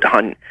to put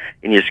on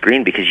in your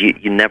screen, because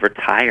you never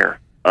tire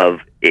of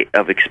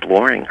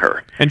exploring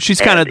her. And she's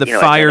kind of the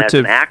fire as to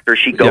an actor.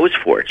 She goes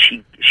for it.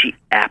 She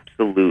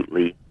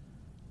absolutely.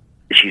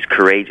 She's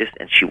courageous,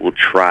 and she will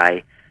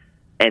try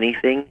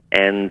anything.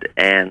 And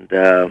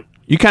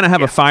you kind of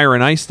have a fire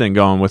and ice thing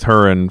going with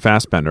her and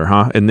Fassbender,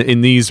 huh?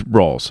 In these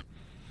roles.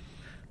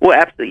 Well,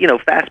 absolutely.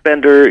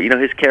 Fassbender,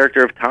 his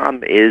character of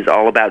Tom is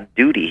all about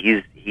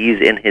duty. He's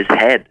in his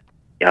head.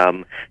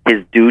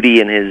 His duty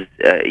and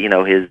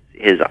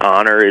his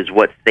honor is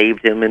what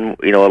saved him and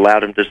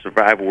allowed him to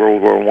survive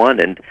World War I.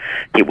 And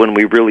when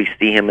we really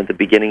see him at the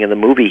beginning of the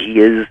movie,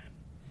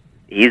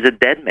 he's a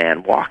dead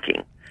man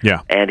walking.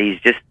 Yeah, and he's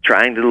just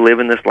trying to live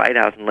in this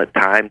lighthouse and let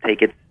time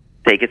take its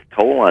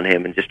toll on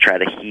him, and just try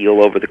to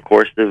heal over the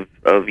course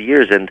of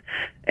years. And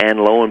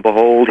lo and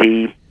behold,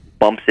 he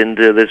bumps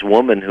into this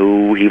woman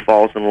who he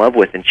falls in love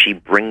with, and she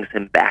brings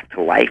him back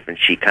to life, and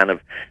she kind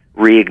of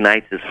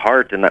reignites his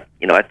heart. And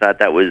I thought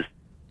that was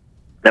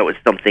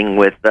something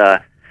with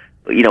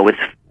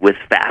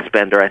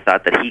Fassbender. I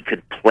thought that he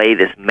could play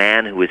this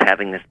man who was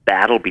having this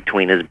battle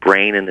between his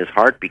brain and his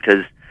heart,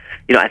 because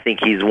I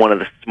think he's one of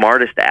the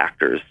smartest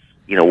actors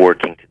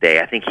working today.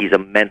 I think he's a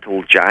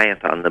mental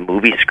giant on the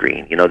movie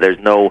screen. There's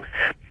no,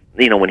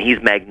 when he's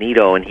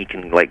Magneto and he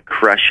can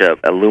crush a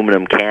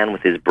aluminum can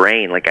with his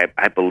brain,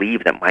 I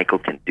believe that Michael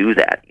can do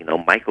that.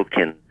 Michael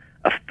can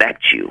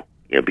affect you,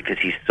 because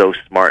he's so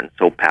smart and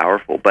so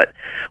powerful. But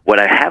what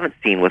I haven't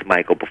seen with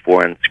Michael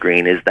before on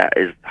screen is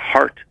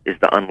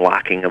the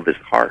unlocking of his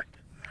heart.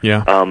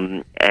 Yeah.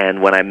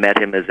 And when I met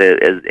him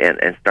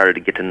and started to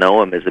get to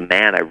know him as a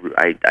man,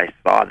 I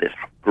saw this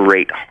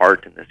great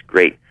heart and this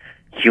great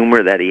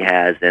humor that he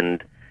has,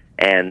 and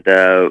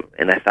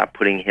I thought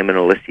putting him and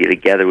Alicia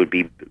together would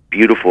be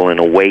beautiful in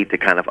a way to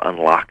kind of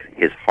unlock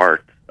his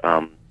heart,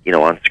 on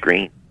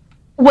screen.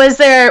 Was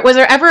there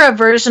ever a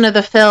version of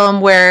the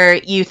film where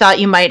you thought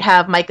you might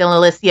have Michael and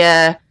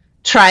Alicia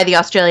try the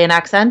Australian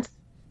accents?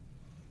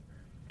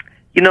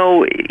 In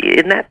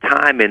that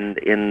time in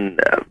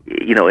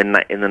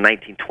the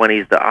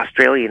 1920s, the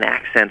Australian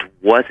accent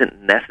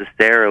wasn't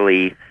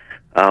necessarily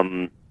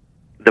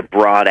the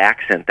broad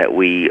accent that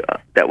we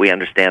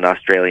understand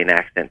Australian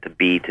accent to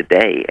be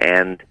today.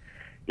 And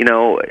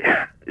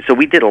so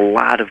we did a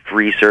lot of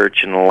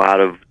research and a lot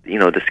of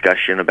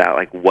discussion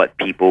about what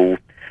people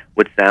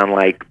would sound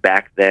like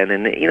back then,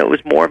 and it was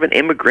more of an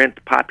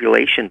immigrant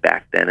population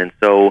back then. And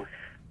so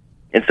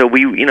And so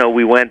we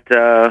went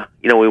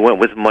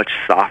with a much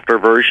softer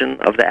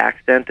version of the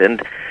accent,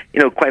 and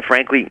quite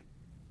frankly,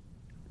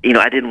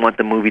 I didn't want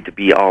the movie to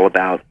be all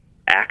about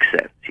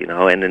accents,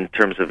 and in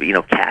terms of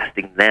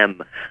casting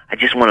them, I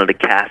just wanted to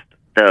cast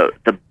the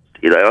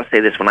I'll say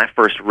this: when I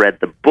first read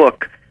the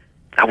book,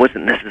 I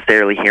wasn't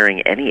necessarily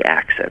hearing any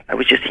accent. I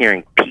was just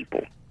hearing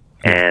people,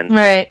 and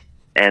right.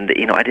 And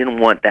I didn't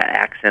want that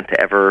accent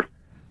to ever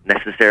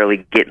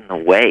necessarily get in the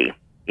way,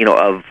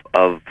 of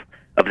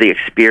the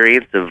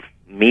experience of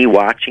me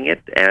watching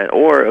it,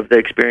 or of the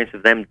experience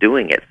of them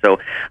doing it. So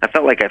I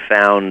felt like I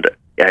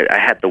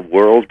had the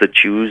world to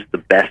choose the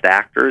best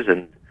actors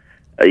and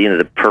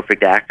the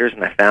perfect actors,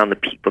 and I found the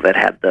people that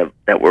had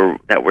that were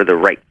the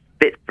right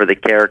fit for the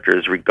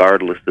characters,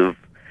 regardless of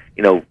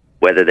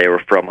whether they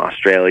were from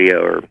Australia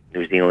or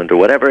New Zealand or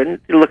whatever. And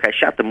look, I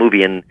shot the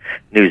movie in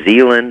New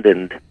Zealand,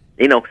 and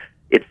it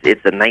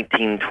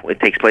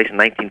takes place in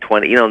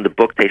 1920. The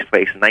book takes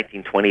place in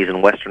 1920s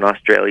in Western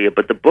Australia,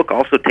 but the book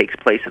also takes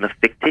place in a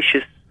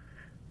fictitious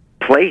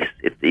place.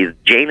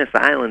 Janus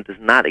Island does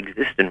not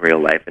exist in real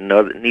life, and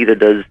neither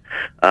does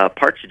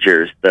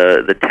Partridgers,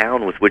 the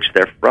town with which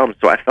they're from.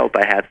 So I felt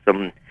I had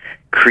some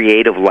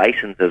creative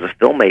license as a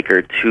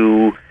filmmaker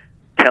to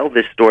tell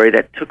this story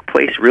that took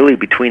place really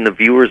between the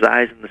viewer's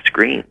eyes and the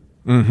screen.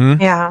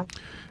 Mm-hmm. Yeah.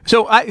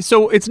 So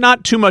it's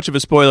not too much of a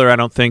spoiler, I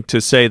don't think,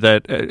 to say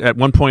that at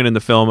one point in the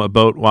film, a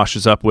boat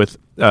washes up with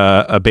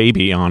a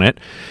baby on it,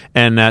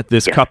 and that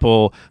this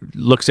couple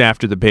looks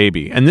after the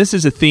baby. And this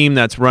is a theme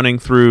that's running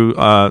through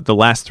the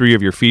last three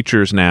of your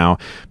features now,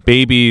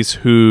 babies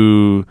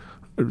whose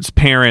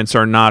parents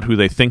are not who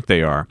they think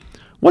they are.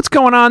 What's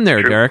going on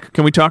there, Derek?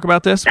 Can we talk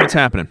about this? What's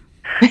happening?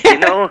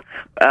 When I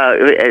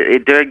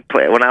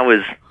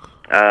was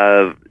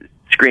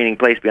screening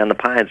Place Beyond the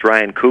Pines,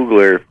 Ryan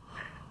Coogler,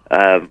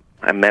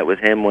 I met with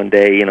him one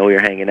day, we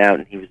were hanging out,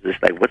 and he was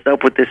just like, "What's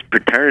up with this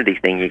paternity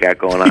thing you got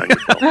going on?"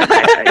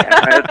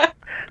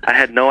 I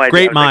had no idea.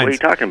 Great minds. Like, what are you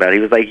talking about? He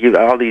was like,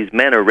 all these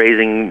men are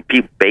raising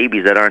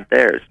babies that aren't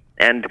theirs.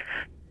 And,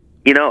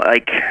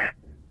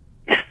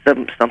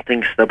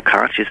 something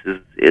subconscious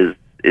is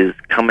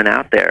coming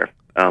out there,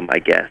 I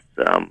guess.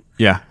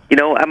 Yeah.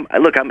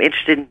 I'm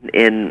interested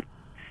in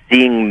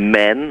seeing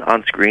men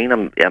on screen.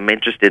 I'm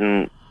interested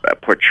in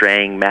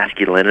portraying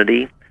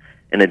masculinity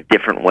in a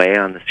different way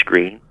on the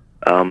screen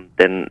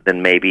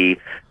than maybe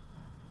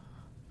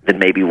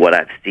what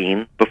I've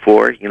seen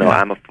before.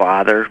 I'm a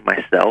father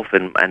myself,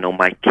 and I know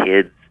my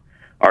kids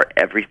are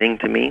everything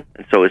to me,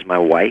 and so is my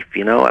wife.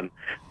 I'm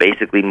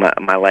basically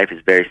my life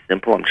is very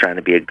simple. I'm trying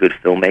to be a good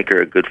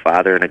filmmaker, a good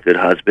father, and a good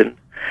husband.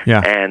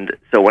 Yeah. And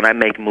so when I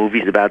make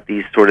movies about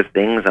these sort of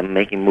things, I'm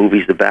making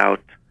movies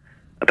about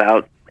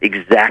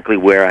exactly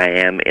where I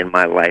am in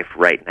my life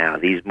right now.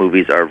 These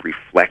movies are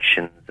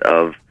reflections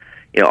of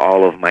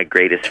all of my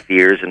greatest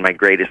fears and my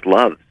greatest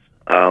loves.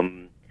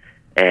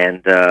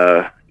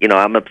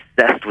 I'm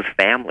obsessed with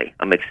family.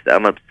 I'm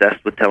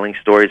obsessed with telling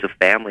stories of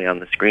family on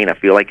the screen. I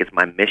feel like it's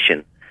my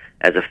mission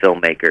as a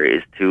filmmaker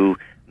is to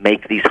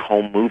make these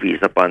home movies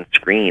up on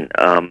screen.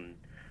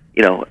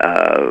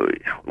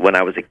 When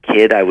I was a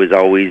kid, I was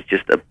always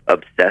just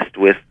obsessed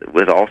with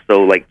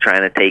also like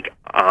trying to take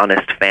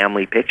honest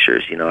family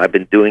pictures. I've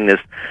been doing this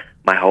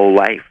my whole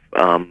life.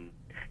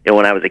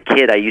 When I was a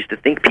kid, I used to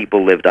think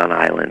people lived on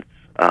islands.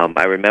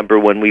 I remember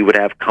when we would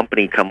have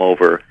company come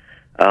over,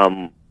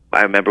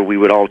 I remember we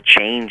would all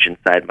change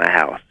inside my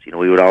house.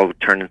 We would all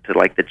turn into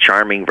like the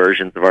charming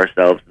versions of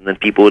ourselves, and then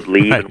people would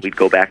leave and we'd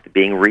go back to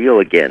being real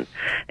again.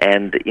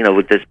 And,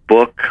 with this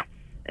book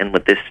and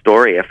with this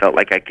story, I felt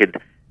like I could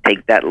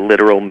take that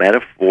literal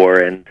metaphor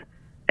and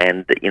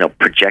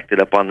project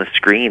it up on the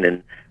screen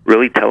and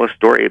really tell a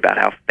story about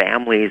how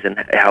families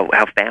and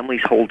how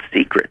families hold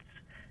secrets.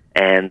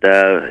 And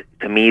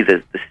to me,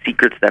 the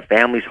secrets that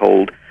families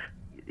hold,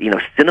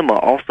 cinema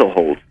also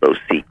holds those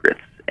secrets.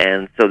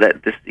 And so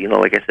that this,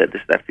 like I said,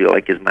 this I feel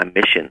like is my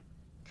mission.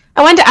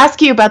 I wanted to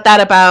ask you about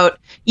that, about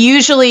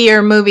usually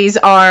your movies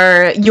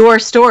are your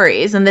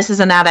stories, and this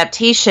is an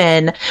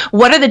adaptation.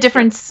 What are the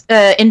difference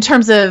in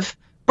terms of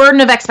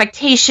burden of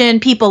expectation?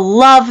 People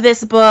love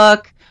this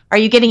book. Are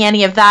you getting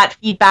any of that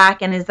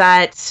feedback, and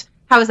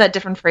how is that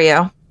different for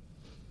you?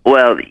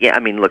 Well, yeah,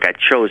 look, I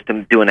chose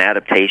to do an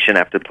adaptation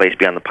after Place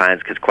Beyond the Pines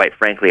because, quite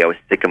frankly, I was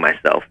sick of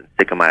myself and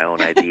sick of my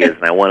own ideas,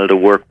 and I wanted to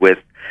work with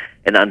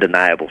an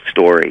undeniable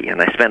story.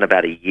 And I spent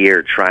about a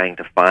year trying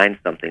to find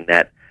something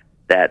that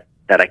I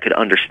could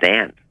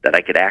understand, that I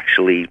could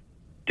actually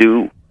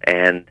do.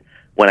 And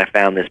when I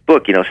found this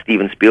book,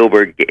 Steven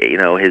Spielberg, he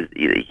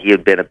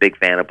had been a big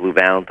fan of Blue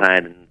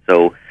Valentine, and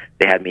so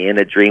they had me in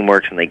at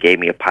DreamWorks, and they gave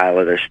me a pile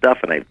of their stuff.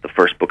 And the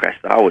first book I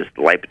saw was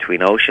The Light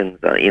Between Oceans,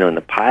 in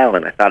the pile,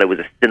 and I thought it was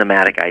a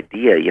cinematic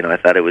idea. I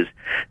thought it was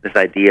this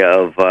idea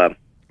of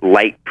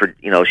light,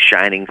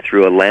 shining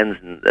through a lens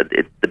and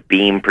the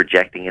beam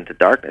projecting into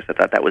darkness. I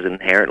thought that was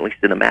inherently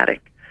cinematic,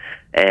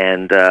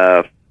 and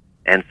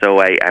so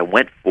I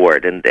went for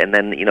it. And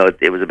then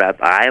it was about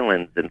the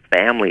islands and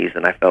families,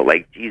 and I felt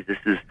like, geez, this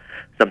is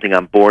something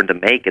I'm born to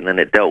make. And then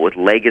it dealt with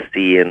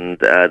legacy and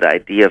the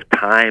idea of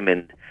time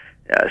and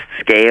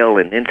scale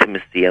and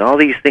intimacy and all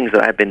these things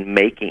that I've been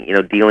making,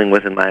 dealing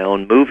with in my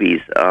own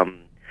movies.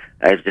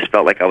 I just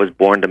felt like I was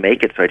born to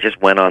make it, so I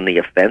just went on the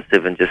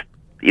offensive and just,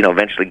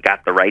 eventually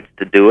got the rights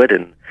to do it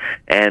and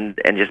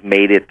just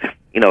made it.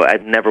 I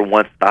never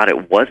once thought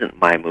it wasn't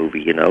my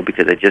movie,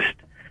 because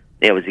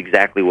it was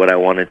exactly what I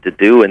wanted to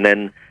do. And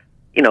then,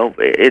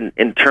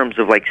 in terms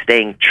of like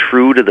staying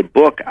true to the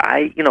book,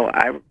 I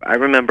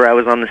remember I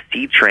was on the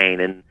C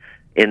train and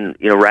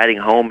riding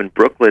home in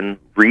Brooklyn,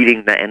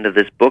 reading the end of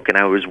this book, and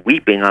I was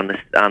weeping on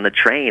the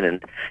train.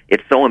 And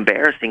it's so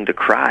embarrassing to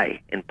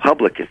cry in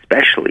public,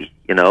 especially,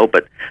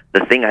 But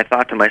the thing I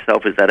thought to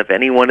myself is that if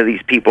any one of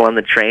these people on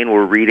the train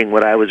were reading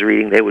what I was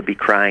reading, they would be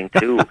crying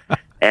too.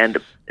 And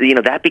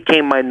that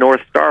became my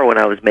North Star when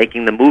I was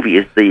making the movie,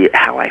 is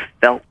how I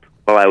felt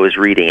while I was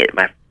reading it.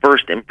 My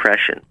first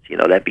impressions,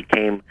 that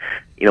became,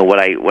 what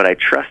I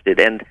trusted.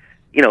 And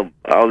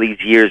all these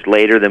years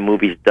later, the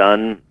movie's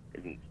done.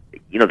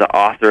 The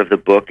author of the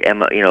book,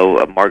 Emma,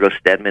 Margot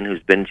Stedman,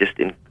 who's been just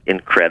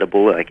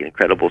incredible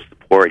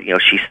support.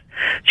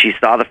 She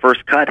saw the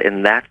first cut,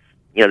 and that's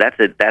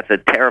a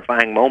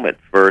terrifying moment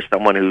for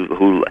someone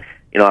who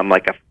I'm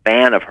like a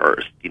fan of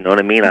hers. You know what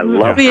I mean? I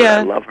love her.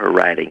 I love her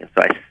writing, and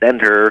so I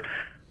send her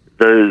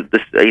a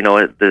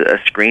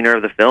screener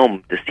of the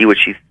film to see what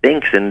she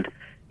thinks. And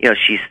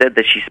she said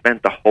that she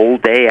spent the whole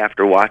day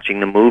after watching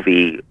the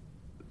movie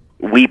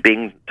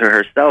weeping to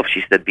herself.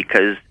 She said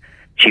because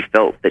she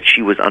felt that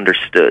she was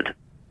understood,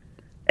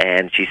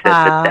 and she said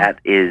that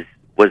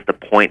was the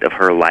point of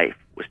her life,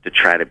 was to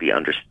try to be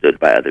understood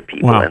by other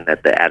people, and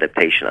that the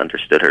adaptation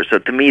understood her. So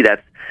to me,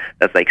 that's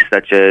like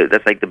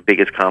the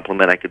biggest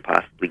compliment I could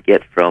possibly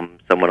get from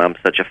someone I'm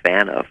such a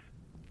fan of.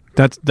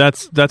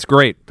 That's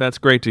great. That's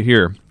great to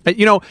hear.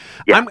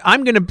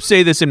 I'm going to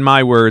say this in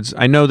my words.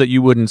 I know that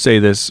you wouldn't say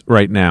this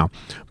right now,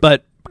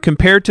 but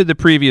compared to the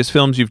previous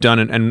films you've done,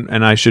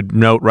 and I should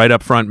note right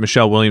up front,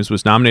 Michelle Williams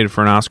was nominated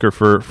for an Oscar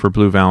for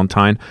Blue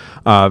Valentine,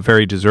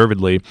 very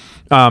deservedly.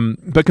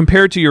 But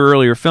compared to your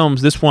earlier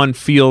films, this one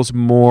feels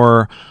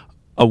more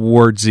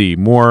awardsy,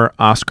 more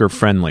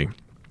Oscar-friendly.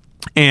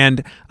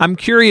 And I'm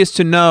curious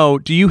to know,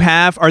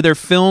 are there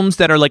films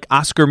that are like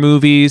Oscar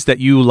movies that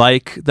you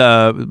like,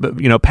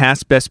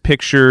 past Best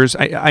Pictures?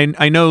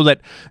 I know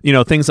that,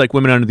 things like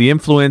Women Under the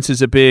Influence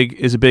is a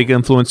big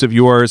influence of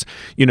yours.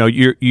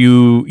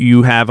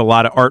 You have a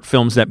lot of art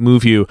films that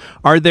move you.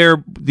 Are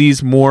there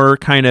these more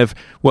kind of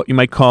what you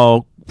might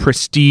call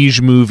prestige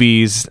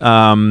movies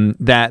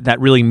that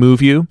really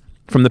move you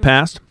from the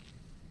past?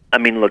 I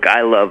mean, look,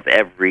 I love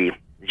every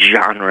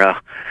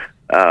genre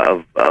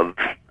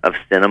of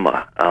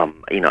cinema.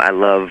 I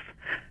love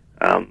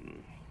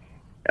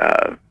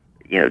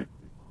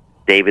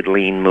David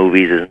Lean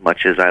movies as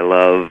much as I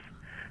love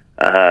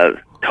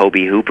Tobe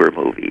Hooper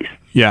movies.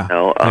 Yeah.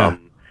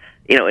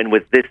 And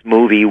with this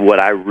movie, what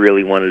I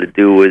really wanted to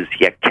do was,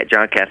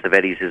 John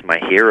Cassavetes is my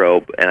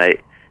hero,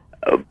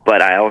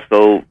 but I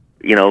also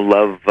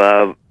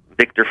love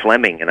Victor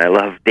Fleming, and I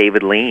love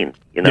David Lean.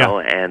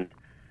 And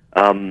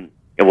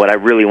what I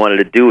really wanted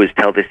to do is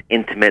tell this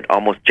intimate,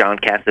 almost John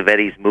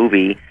Cassavetes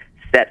movie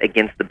set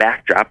against the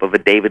backdrop of a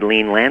David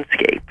Lean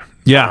landscape.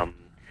 Yeah.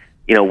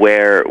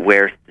 Where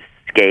the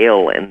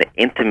scale and the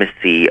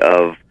intimacy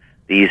of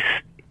the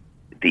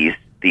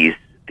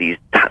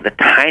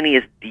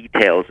tiniest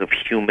details of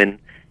human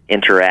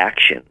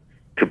interaction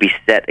could be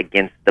set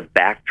against the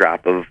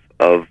backdrop of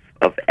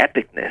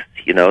epicness.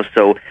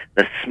 So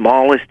the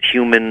smallest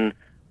human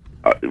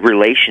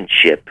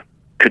relationship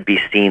could be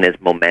seen as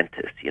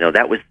momentous.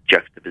 That was the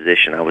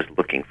juxtaposition I was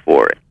looking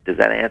for. Does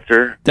that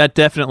answer? That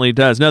definitely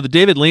does. Now, the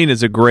David Lean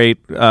is a great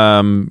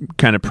kind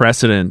of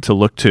precedent to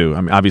look to. I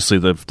mean, obviously,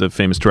 the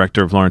famous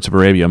director of Lawrence of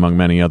Arabia, among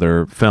many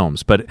other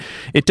films. But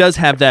it does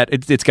have that.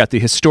 It's got the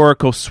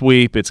historical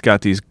sweep. It's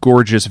got these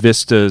gorgeous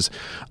vistas.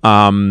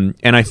 And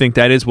I think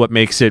that is what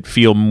makes it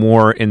feel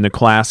more in the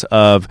class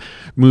of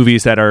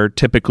movies that are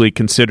typically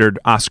considered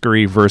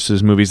Oscar-y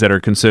versus movies that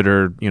are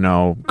considered,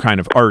 kind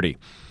of arty.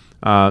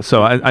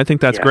 So I think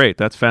that's great.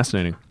 That's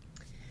fascinating.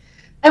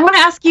 I want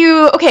to ask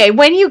you, okay,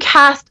 when you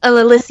cast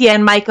Alicia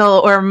and Michael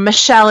or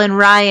Michelle and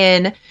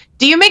Ryan,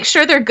 do you make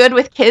sure they're good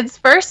with kids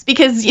first?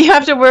 Because you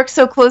have to work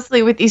so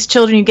closely with these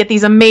children. You get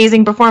these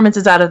amazing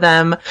performances out of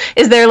them.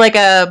 Is there like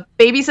a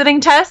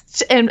babysitting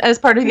test as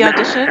part of the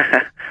audition?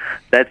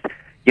 That's,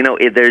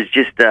 there's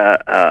just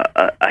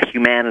a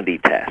humanity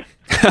test,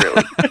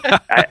 really.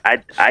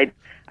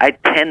 I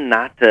tend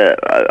not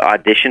to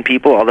audition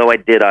people, although I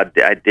did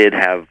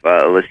have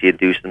Alicia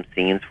do some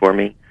scenes for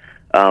me.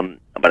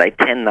 But I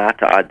tend not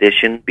to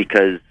audition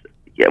because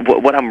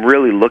what I'm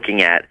really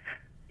looking at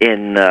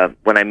when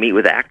I meet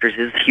with actors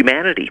is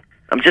humanity.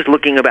 I'm just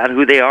looking about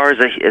who they are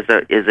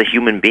as a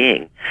human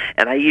being,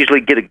 and I usually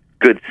get a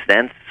good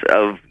sense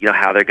of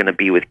how they're going to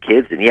be with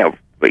kids. And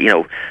but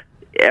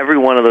every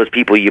one of those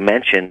people you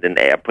mentioned, and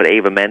I put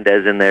Eva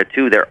Mendes in there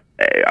too. They're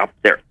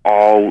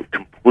all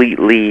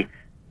completely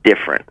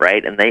different,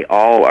 right? And they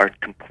all are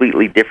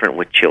completely different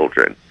with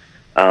children.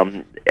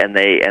 and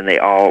they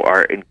all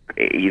are,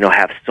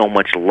 have so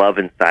much love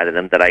inside of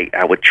them that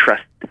I would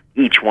trust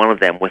each one of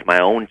them with my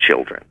own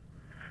children.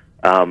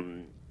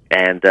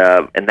 And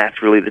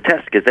that's really the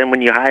test, because then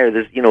when you hire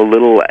this,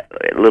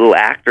 little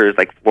actors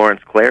like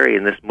Florence Clary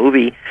in this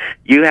movie,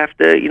 you have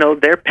to,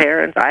 their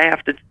parents, I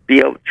have to be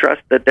able to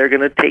trust that they're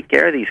going to take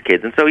care of these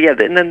kids. And so,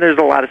 and then there's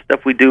a lot of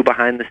stuff we do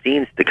behind the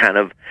scenes to kind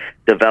of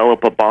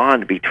develop a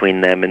bond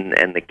between them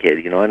and the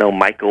kid. I know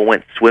Michael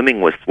went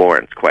swimming with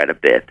Florence quite a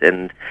bit,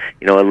 and,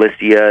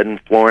 Alicia and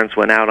Florence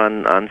went out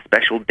on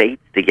special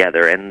dates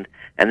together, and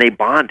they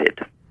bonded.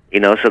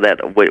 So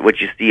that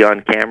what you see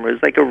on camera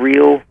is like a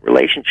real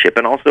relationship,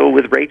 and also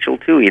with Rachel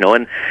too.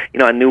 And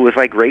I knew with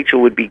like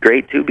Rachel would be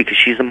great too, because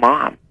she's a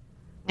mom.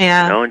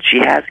 Yeah. And she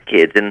has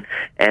kids,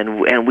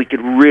 and we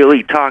could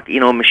really talk.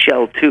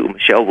 Michelle too,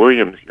 Michelle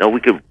Williams. We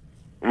could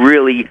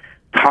really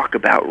talk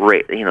about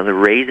the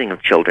raising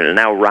of children. And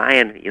now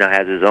Ryan,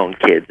 has his own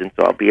kids, and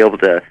so I'll be able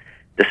to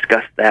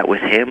discuss that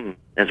with him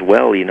as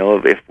well.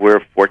 If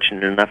we're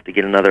fortunate enough to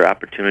get another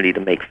opportunity to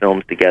make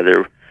films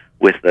together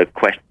with the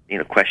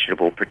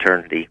questionable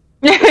paternity.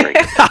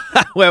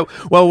 well,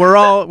 we're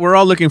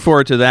all looking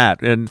forward to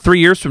that. And 3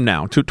 years from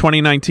now, to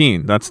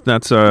 2019, that's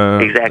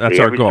exactly that's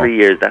our every goal. 3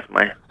 years. That's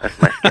my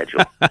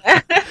schedule.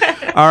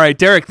 All right,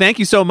 Derek, thank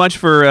you so much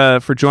for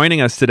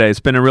joining us today.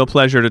 It's been a real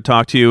pleasure to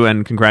talk to you,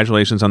 and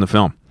congratulations on the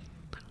film.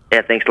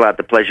 Yeah, thanks a lot.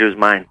 The pleasure is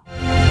mine.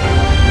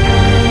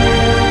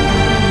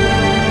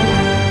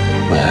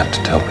 I have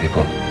to tell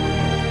people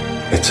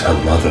it's her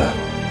mother.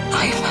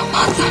 I'm her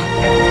mother.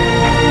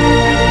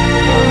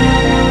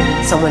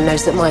 Someone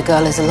knows that my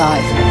girl is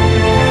alive.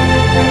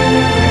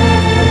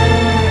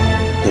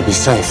 You'll be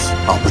safe.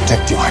 I'll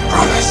protect you, I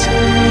promise.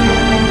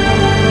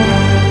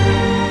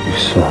 You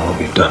saw what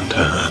we've done to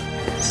her.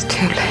 It's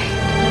too late.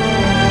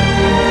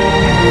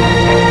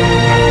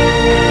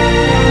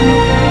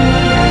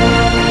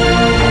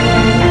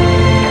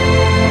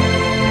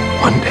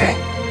 One day,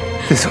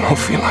 this will all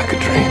feel like a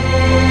dream.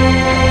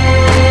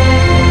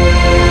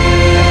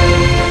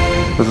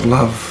 With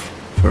love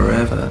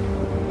forever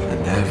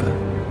and ever.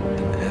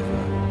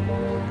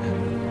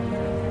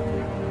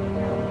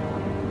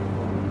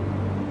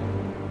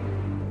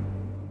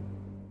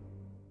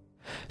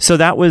 So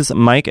that was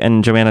Mike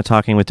and Joanna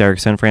talking with Derek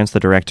Cianfrance,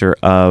 the director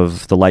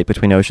of The Light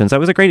Between Oceans. That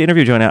was a great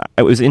interview, Joanna.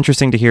 It was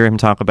interesting to hear him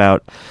talk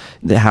about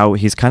how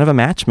he's kind of a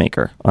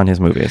matchmaker on his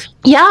movies.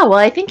 Yeah, well,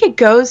 I think it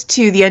goes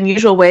to the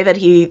unusual way that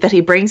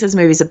he brings his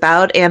movies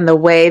about, and the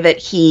way that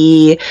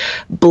he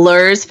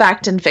blurs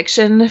fact and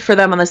fiction for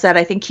them on the set.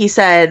 I think he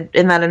said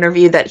in that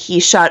interview that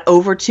he shot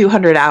over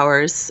 200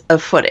 hours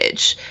of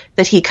footage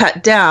that he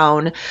cut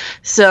down.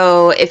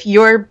 So if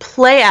you're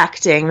play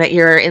acting that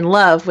you're in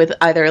love with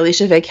either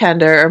Alicia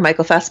Vikander or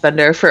Michael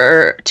Fassbender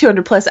for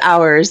 200 plus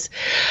hours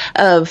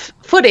of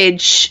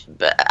footage,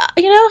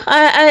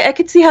 I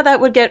could see how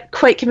that would get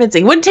quite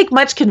convincing. Wouldn't take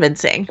much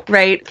convincing,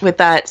 right, with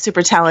that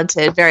super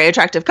talented, very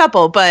attractive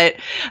couple, but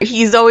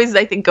he's always,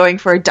 I think, going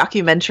for a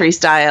documentary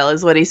style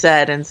is what he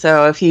said. And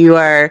so if you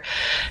are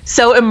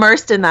so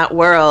immersed in that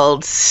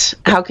world,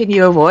 how can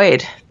you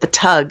avoid the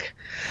tug?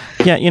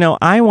 Yeah,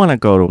 I want to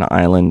go to an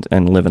island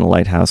and live in a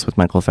lighthouse with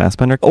Michael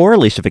Fassbender or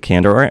Alicia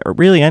Vikander or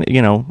really,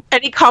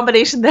 any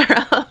combination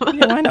thereof.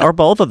 Or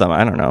both of them.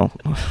 I don't know.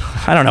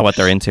 I don't know what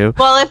they're into.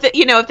 Well,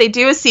 if they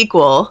do a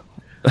sequel,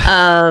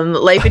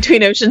 Light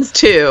Between Oceans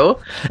 2,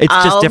 it's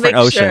just different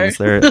oceans.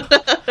 Sure.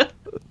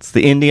 It's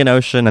the Indian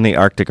Ocean and the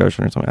Arctic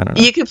Ocean or something. I don't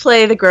know. You could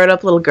play the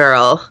grown-up little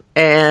girl,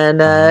 and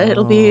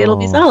it'll be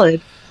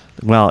solid.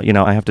 Well,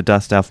 I have to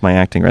dust off my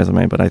acting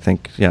resume, but I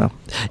think,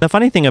 The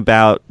funny thing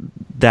about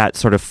that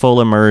sort of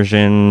full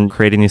immersion,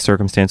 creating these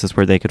circumstances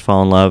where they could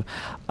fall in love,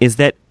 is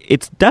that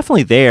it's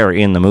definitely there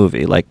in the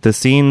movie. Like, the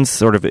scenes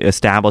sort of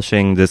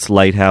establishing this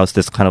lighthouse,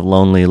 this kind of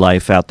lonely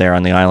life out there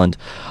on the island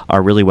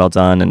are really well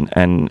done,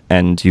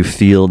 and you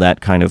feel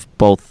that kind of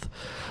both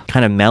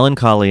kind of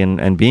melancholy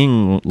and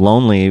being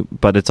lonely,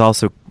 but it's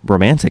also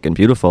romantic and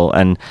beautiful.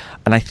 And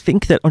I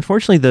think that,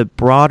 unfortunately, the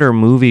broader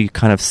movie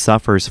kind of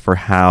suffers for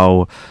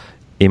how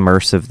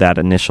immersive that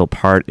initial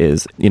part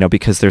is,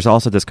 because there's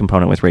also this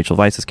component with Rachel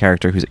Weisz's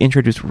character who's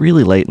introduced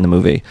really late in the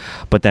movie,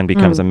 but then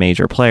becomes a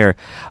major player.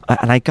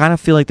 And I kind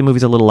of feel like the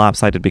movie's a little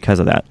lopsided because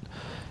of that.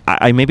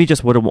 I maybe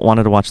just would have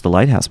wanted to watch the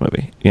Lighthouse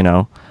movie,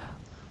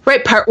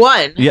 Right, part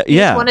one. Yeah. You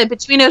just wanted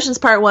Between Oceans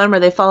part one, where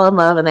they fall in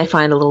love and they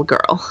find a little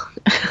girl.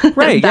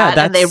 Right,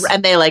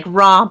 and they like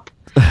romp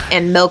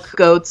and milk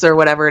goats or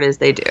whatever it is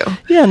they do.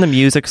 Yeah, and the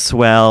music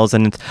swells.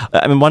 And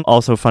one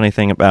also funny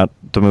thing about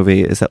the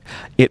movie is that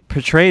it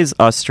portrays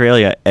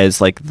Australia as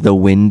like the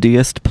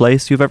windiest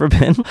place you've ever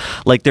been.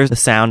 Like, there's the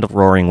sound of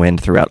roaring wind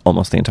throughout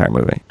almost the entire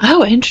movie.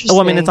 Oh, interesting.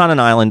 Well, it's on an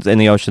island in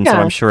the ocean, so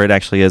I'm sure it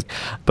actually is.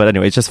 But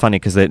anyway, it's just funny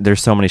because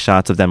there's so many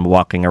shots of them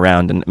walking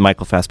around, and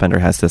Michael Fassbender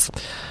has this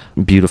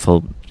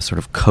beautiful sort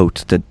of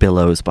coat that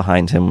billows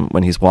behind him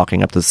when he's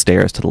walking up the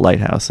stairs to the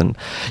lighthouse. And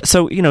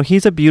so,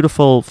 he's a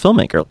beautiful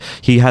filmmaker.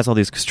 He has all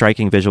these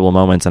striking visual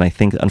moments, and I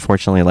think,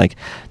 unfortunately, like,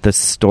 the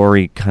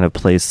story kind of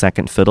plays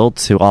second fiddle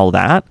to all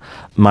that.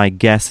 My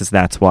guess is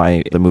that's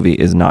why the movie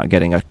is not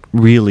getting a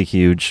really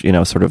huge,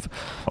 sort of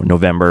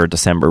November,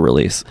 December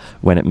release,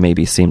 when it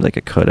maybe seemed like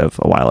it could have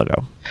a while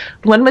ago.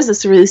 When was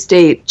this release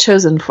date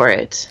chosen for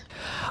it?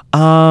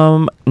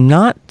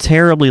 Not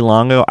terribly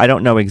long ago. I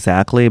don't know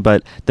exactly,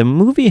 but the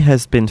movie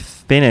has been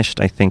finished,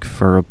 I think,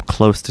 for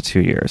close to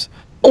 2 years.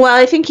 Well,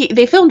 I think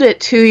they filmed it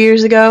 2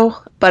 years ago,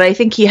 but I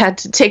think he had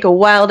to take a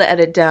while to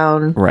edit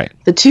down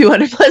the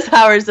 200 plus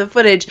hours of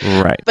footage.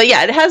 Right. But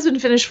yeah, it has been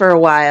finished for a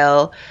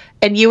while.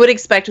 And you would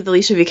expect with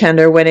Alicia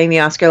Vikander winning the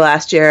Oscar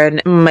last year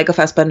and Michael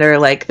Fassbender,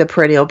 like the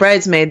perennial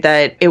bridesmaid,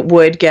 that it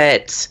would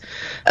get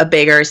a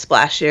bigger,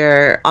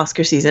 splashier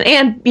Oscar season.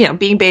 And,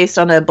 being based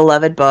on a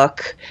beloved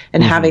book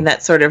and having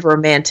that sort of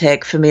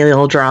romantic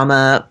familial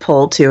drama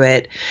pull to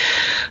it.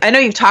 I know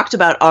you've talked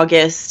about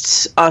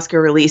August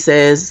Oscar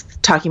releases,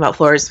 talking about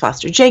Florence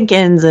Foster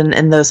Jenkins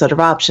and those sort of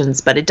options,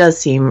 but it does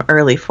seem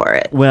early for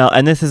it. Well,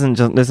 and this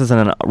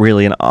isn't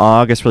really an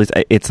August release.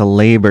 It's a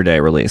Labor Day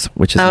release,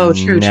 which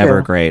is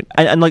never great.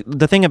 And like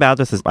the thing about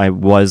this is I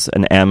was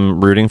an M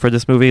rooting for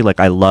this movie. Like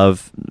I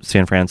love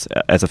Cianfrance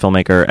as a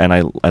filmmaker, and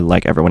I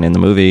like everyone in the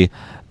movie.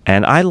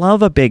 And I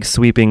love a big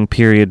sweeping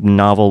period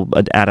novel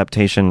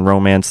adaptation,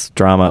 romance,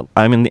 drama.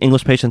 I mean, The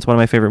English Patient's one of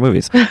my favorite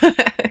movies,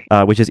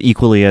 which is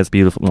equally as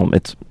beautiful. Well,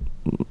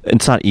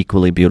 it's not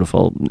equally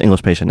beautiful.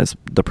 English Patient is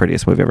the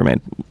prettiest movie ever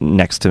made,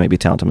 next to maybe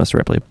Talented Mr.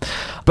 Ripley.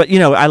 But,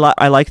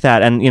 I like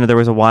that. And, there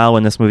was a while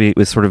when this movie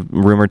was sort of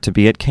rumored to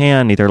be at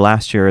Cannes, either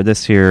last year or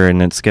this year,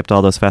 and it skipped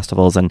all those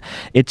festivals. And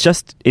it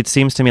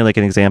seems to me like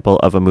an example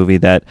of a movie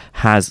that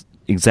has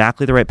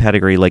exactly the right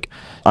pedigree. Like,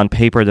 on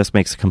paper, this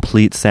makes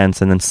complete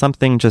sense. And then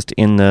something just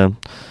in the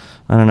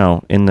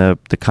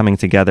coming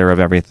together of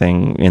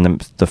everything in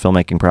the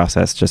filmmaking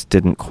process just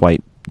didn't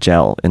quite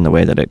gel in the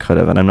way that it could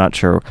have. And I'm not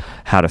sure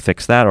how to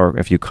fix that or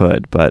if you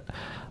could, but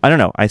I don't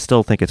know. I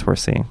still think it's worth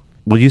seeing.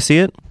 Will you see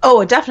it?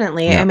 Oh,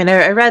 definitely. Yeah. I mean,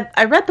 I read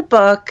the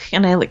book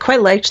and I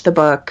quite liked the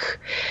book.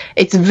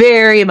 It's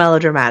very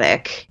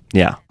melodramatic.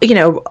 Yeah.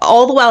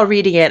 All the while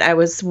reading it, I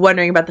was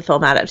wondering about the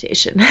film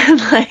adaptation.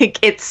 Like,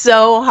 it's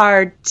so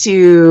hard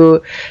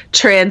to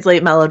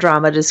translate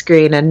melodrama to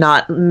screen and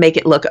not make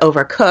it look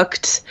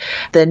overcooked.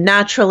 The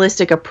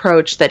naturalistic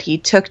approach that he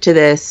took to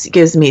this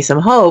gives me some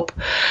hope.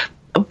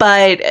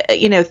 But,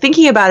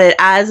 thinking about it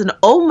as an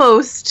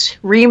almost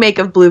remake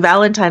of Blue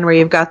Valentine, where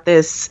you've got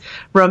this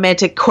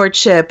romantic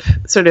courtship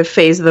sort of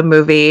phase of the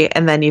movie,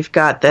 and then you've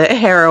got the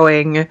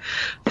harrowing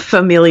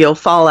familial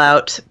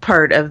fallout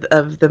part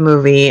of the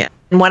movie.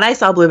 And when I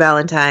saw Blue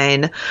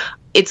Valentine,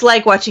 it's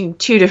like watching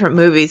two different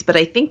movies, but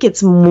I think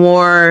it's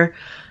more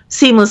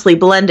seamlessly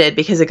blended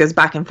because it goes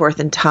back and forth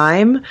in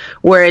time,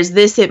 whereas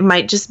this, it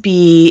might just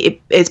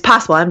be, it's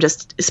possible, I'm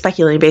just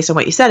speculating based on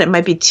what you said, it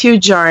might be too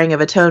jarring of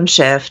a tone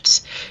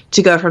shift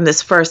to go from this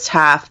first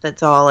half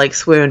that's all like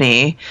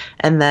swoony,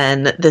 and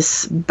then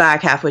this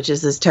back half, which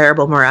is this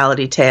terrible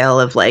morality tale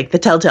of like the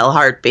telltale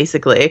heart,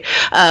 basically,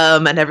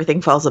 and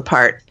everything falls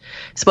apart.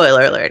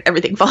 Spoiler alert,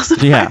 everything falls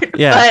apart.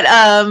 Yeah.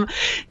 But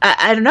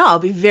I don't know, I'll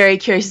be very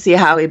curious to see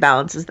how he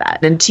balances that.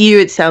 And to you,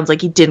 it sounds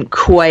like he didn't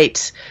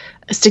quite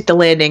stick the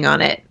landing on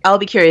it. I'll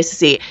be curious to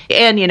see.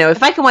 And,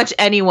 if I can watch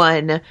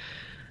anyone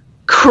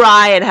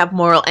cry and have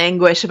moral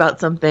anguish about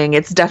something,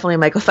 it's definitely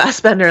Michael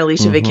Fassbender,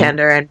 Alicia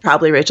Vikander, and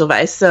probably Rachel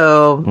Weisz.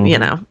 So,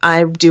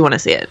 I do want to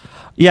see it.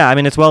 Yeah, I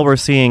mean, it's well worth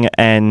seeing.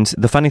 And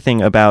the funny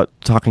thing about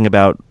talking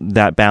about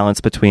that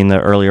balance between the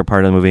earlier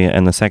part of the movie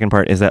and the second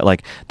part is that,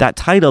 like, that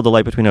title, The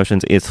Light Between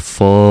Oceans, is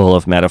full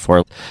of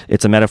metaphor.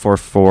 It's a metaphor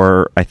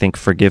for, I think,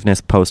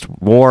 forgiveness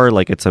post-war.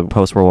 Like, it's a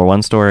post-World War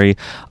I story.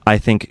 I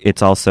think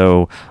it's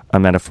also a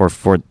metaphor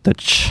for the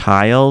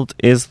child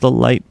is the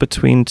light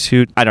between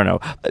two. I don't know.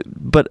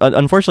 But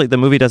unfortunately, the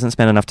movie doesn't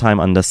spend enough time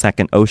on the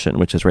second ocean,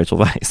 which is Rachel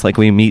Weisz. Like,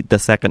 we meet the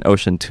second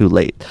ocean too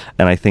late.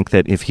 And I think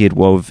that if he had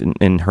woven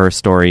in her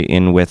story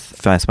in with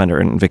Fassbender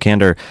and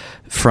Vikander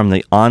from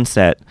the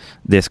onset,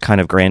 this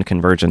kind of grand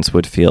convergence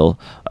would feel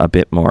a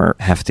bit more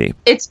hefty.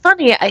 It's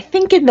funny. I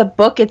think in the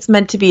book it's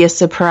meant to be a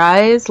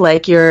surprise.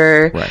 Like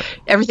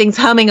everything's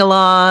humming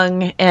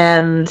along,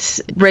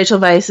 and Rachel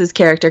Weisz's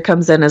character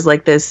comes in as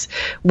like this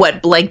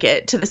wet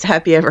blanket to this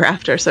happy ever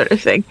after sort of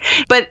thing.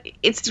 But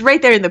it's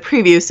right there in the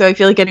preview, so I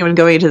feel like anyone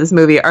going into this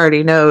movie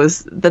already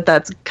knows that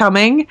that's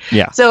coming.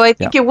 Yeah. So I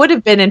think it would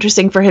have been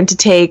interesting for him to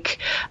take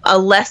a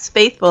less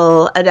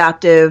faithful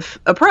adaptive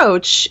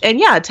approach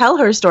and tell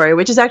her story,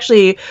 which is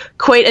actually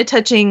quite a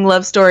touching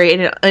love story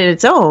in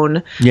its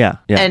own. Yeah.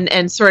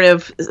 And sort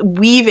of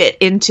weave it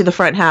into the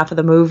front half of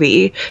the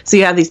movie. So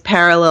you have these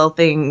parallel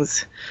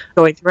things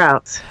going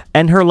throughout.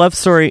 And her love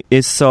story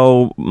is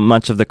so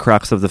much of the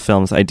crux of the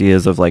film's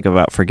ideas of like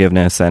about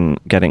forgiveness and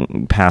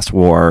getting past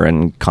war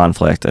and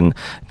conflict, and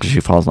she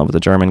falls in love with a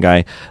German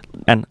guy.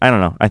 And I don't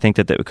know, I think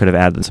that could have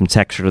added some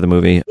texture to the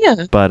movie.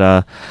 Yeah. But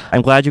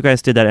I'm glad you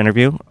guys did that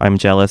interview. I'm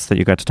jealous that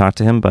you got to talk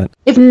to him, but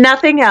if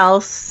nothing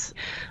else,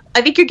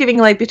 I think you're giving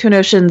Light Between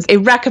Oceans a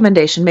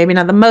recommendation, maybe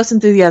not the most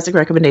enthusiastic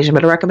recommendation,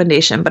 but a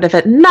recommendation. But if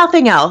at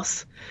nothing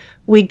else,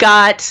 we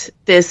got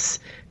this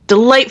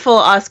delightful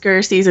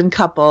Oscar season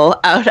couple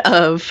out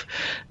of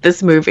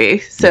this movie.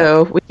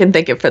 So we can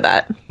thank it for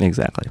that.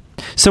 Exactly.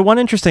 So one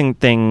interesting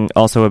thing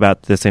also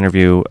about this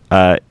interview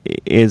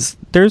is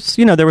there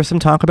was some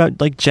talk about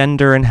like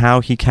gender and how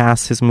he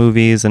casts his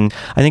movies, and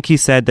I think he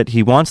said that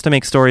he wants to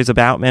make stories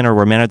about men or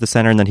where men are at the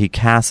center, and then he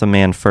casts a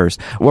man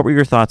first. What were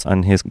your thoughts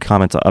on his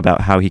comments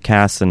about how he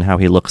casts and how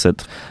he looks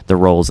at the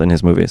roles in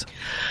his movies?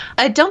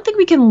 I don't think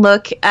we can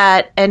look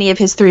at any of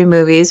his 3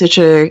 movies, which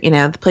are,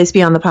 The Place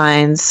Beyond the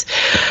Pines,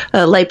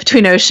 Light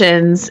Between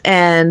Oceans,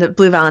 and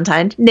Blue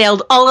Valentine.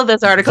 Nailed all of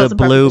those articles. The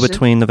Blue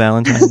Between the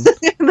Valentines.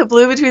 The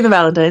Blue Between the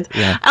Valentines.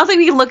 Yeah. I don't think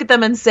we can look at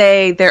them and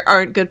say there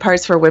aren't good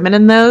parts for women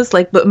in those.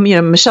 Like,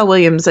 Michelle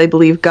Williams, I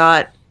believe,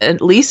 got at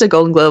least a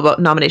Golden Globe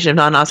nomination, if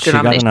not an Oscar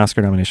nomination. She got an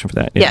Oscar nomination for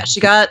that. Yeah, she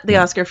got the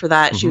Oscar for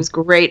that. Mm-hmm. She was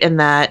great in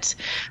that.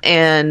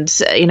 And,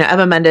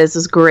 Eva Mendes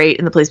was great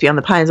in The Place Beyond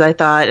the Pines, I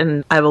thought.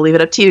 And I will leave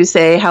it up to you to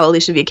say how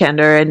Alicia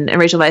Vikander and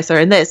Rachel Weisz are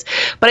in this.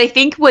 But I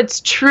think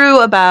what's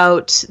true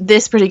about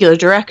this particular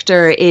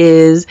director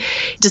is,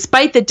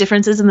 despite the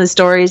differences in the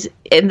stories,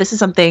 and this is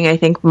something I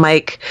think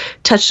Mike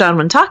touched on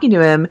when talking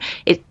to him,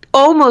 it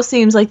almost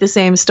seems like the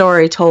same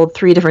story told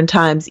 3 different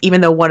times,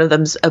 even though one of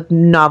them's a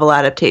novel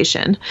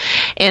adaptation.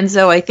 And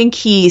so I think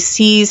he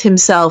sees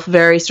himself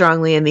very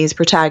strongly in these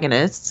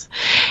protagonists.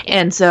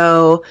 And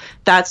so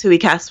that's who he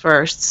casts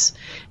first,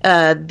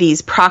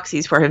 these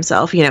proxies for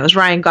himself. It was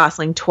Ryan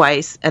Gosling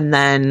twice and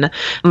then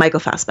Michael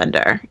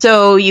Fassbender.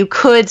 So you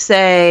could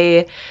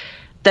say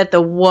that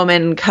the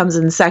woman comes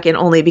in second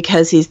only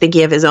because he's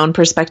thinking of his own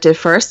perspective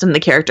first and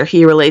the character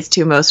he relates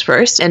to most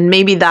first. And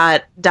maybe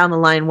that down the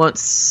line won't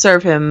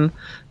serve him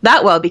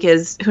that well,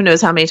 because who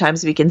knows how many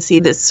times we can see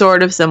this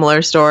sort of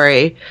similar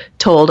story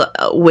told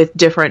with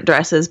different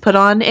dresses put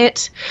on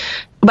it.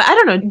 But I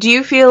don't know. Do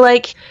you feel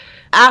like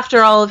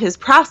after all of his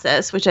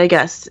process, which I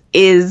guess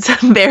is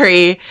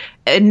very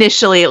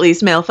initially at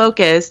least male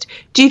focused,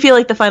 do you feel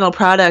like the final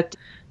product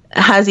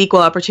has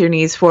equal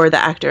opportunities for the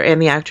actor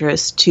and the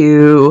actress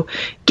to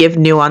give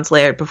nuanced,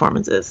 layered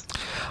performances?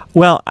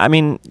 Well, I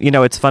mean,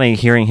 it's funny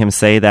hearing him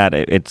say that.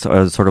 It's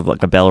sort of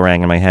like a bell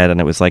rang in my head, and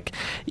it was like,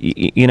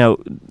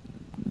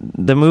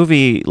 the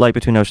movie Light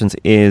Between Oceans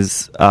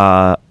is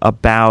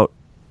about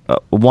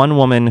one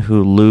woman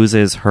who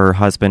loses her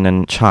husband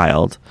and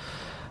child,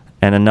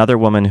 and another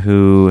woman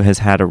who has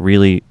had a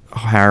really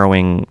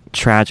harrowing,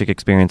 tragic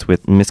experience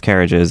with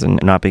miscarriages and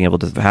not being able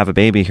to have a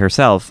baby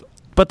herself.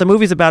 But the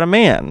movie's about a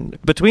man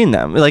between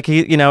them, like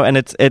and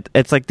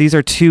it's like these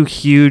are 2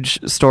 huge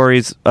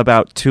stories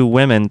about 2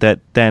 women that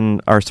then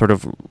are sort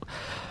of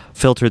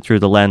filtered through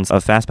the lens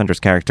of Fassbender's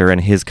character and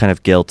his kind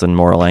of guilt and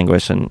moral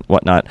anguish and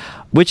whatnot,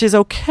 which is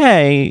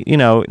okay, in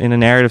a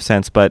narrative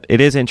sense. But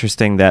it is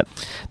interesting that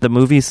the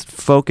movie's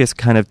focus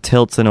kind of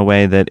tilts in a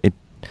way that it,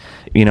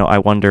 I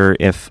wonder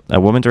if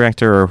a woman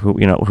director or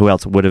who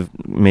else would have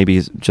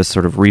maybe just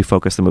sort of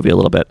refocused the movie a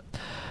little bit.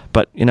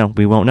 But,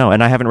 we won't know.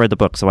 And I haven't read the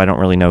book, so I don't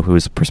really know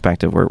whose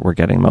perspective we're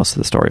getting most of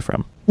the story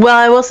from. Well,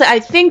 I will say, I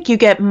think you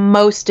get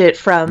most it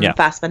from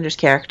Fassbender's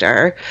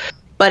character,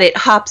 but it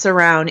hops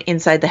around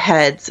inside the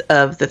heads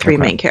of the 3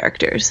 main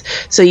characters.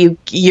 So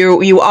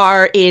you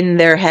are in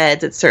their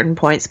heads at certain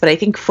points, but I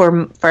think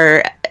for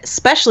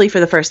especially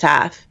for the first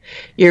half,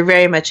 you're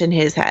very much in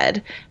his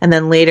head. And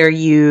then later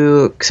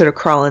you sort of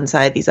crawl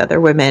inside these other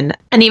women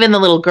and even the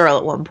little girl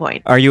at one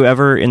point. Are you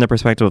ever in the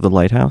perspective of the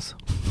lighthouse?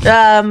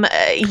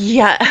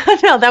 Yeah,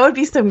 no, that would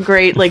be some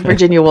great like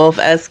Virginia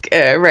Woolf-esque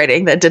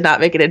writing that did not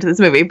make it into this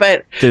movie.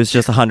 But there's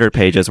just 100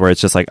 pages where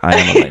it's just like, I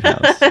am a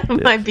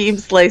lighthouse. My beam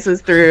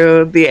slices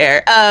through the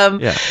air.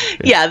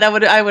 Yeah, I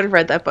would have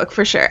read that book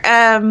for sure.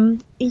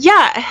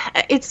 Yeah,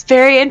 it's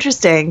very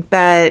interesting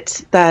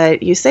that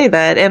you say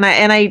that, and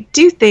I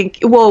do think,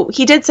 well,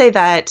 he did say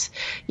that,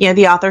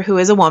 the author, who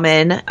is a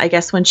woman, I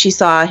guess when she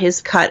saw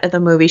his cut of the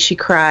movie, she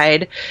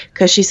cried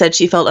because she said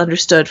she felt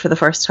understood for the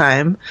first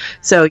time.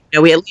 So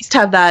we at least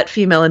have that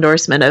female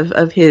endorsement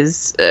of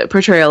his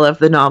portrayal of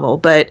the novel.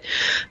 But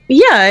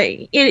yeah,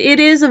 it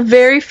is a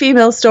very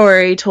female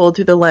story told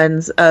through the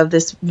lens of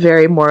this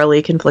very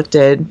morally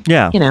conflicted,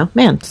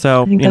 man.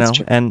 So,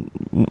 and,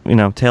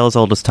 tale as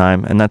old as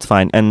time, and that's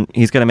fine. And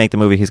he's going to make the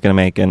movie he's going to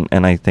make, and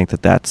I think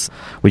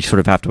we sort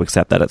of have to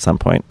accept that at some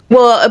point.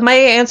 Well, my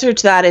answer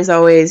to that is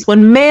always,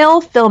 when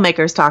male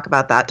filmmakers talk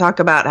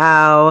about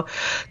how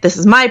this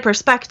is my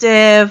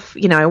perspective,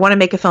 I want to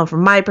make a film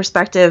from my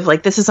perspective.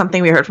 Like, this is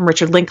something we heard from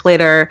Richard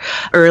Linklater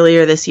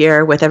earlier this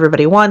year with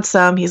Everybody Wants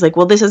Some. He's like,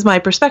 well, this is my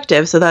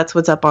perspective, so that's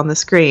what's up on the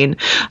screen.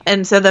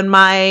 And so then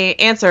my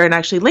answer, and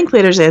actually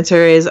Linklater's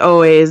answer, is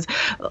always,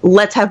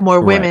 let's have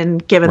more women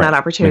given that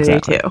opportunity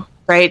too.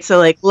 right? So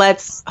like,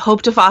 let's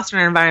hope to foster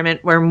an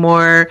environment where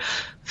more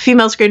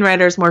female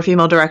screenwriters, more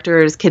female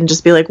directors can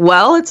just be like,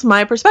 well, it's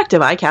my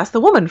perspective. I cast the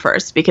woman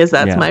first because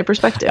that's my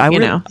perspective,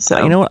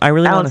 So you know what? I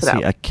really want to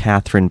see a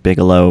Catherine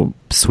Bigelow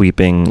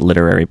sweeping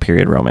literary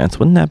period romance.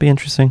 Wouldn't that be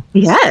interesting?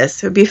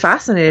 Yes, it would be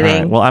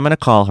fascinating. Right. Well, I'm going to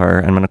call her.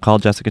 I'm going to call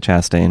Jessica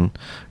Chastain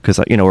because,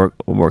 you know,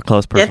 we're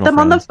close personal Get them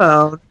friends, on the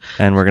phone.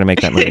 and we're going to make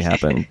that movie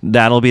happen.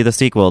 That'll be the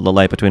sequel, The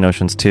Light Between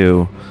Oceans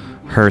 2,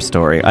 her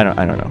story. I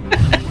don't know.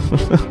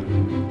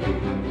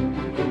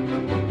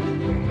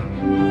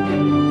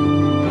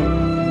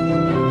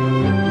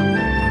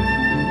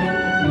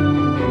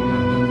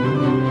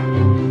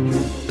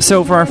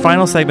 So for our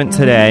final segment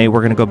today, we're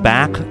going to go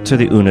back to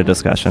the Una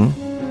discussion,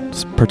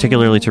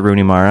 particularly to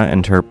Rooney Mara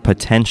and her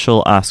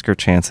potential Oscar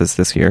chances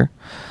this year,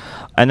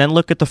 and then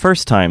look at the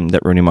first time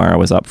that Rooney Mara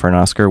was up for an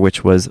Oscar,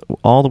 which was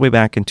all the way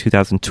back in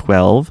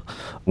 2012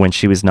 when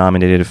she was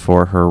nominated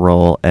for her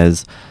role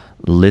as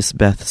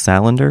Lisbeth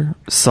Salander.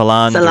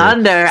 Salander. I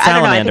don't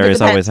know. I think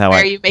is always how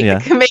you make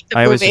the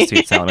I always movie. just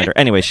tweet Salamander.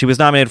 Anyway, she was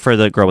nominated for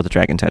The Girl with the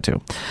Dragon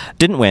Tattoo.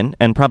 Didn't win,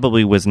 and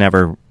probably was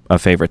never a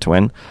favorite to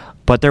win.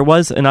 But there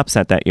was an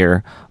upset that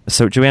year.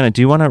 So, Joanna,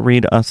 do you want to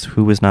read us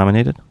who was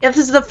nominated? Yeah, this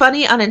is the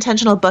funny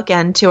unintentional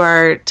bookend to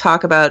our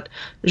talk about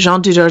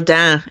Jean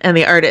Dujardin and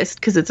The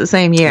Artist, because it's the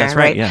same year, That's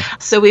right? Yeah.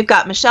 So we've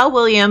got Michelle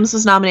Williams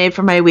was nominated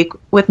for My Week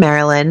with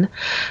Marilyn.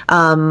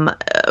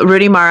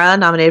 Rooney Mara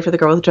nominated for The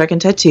Girl with the Dragon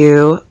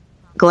Tattoo.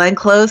 Glenn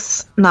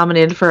Close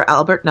nominated for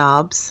Albert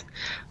Nobbs.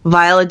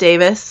 Viola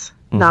Davis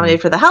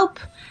nominated for The Help.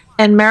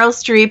 And Meryl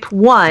Streep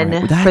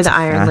won for The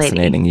Iron Lady.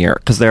 Fascinating year,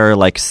 because there are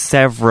like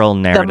several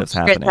narratives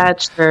happening.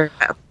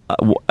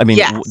 I mean,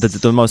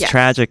 the most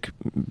tragic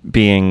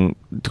being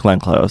Glenn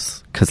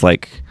Close, because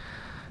like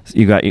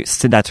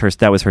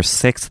that was her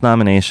sixth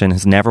nomination,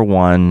 has never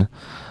won.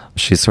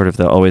 She's sort of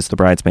always the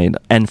bridesmaid,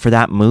 and for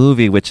that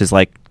movie, which is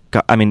like,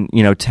 I mean,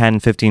 10,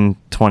 15,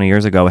 20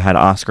 years ago, had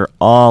Oscar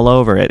all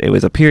over it. It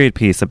was a period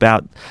piece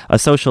about a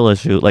social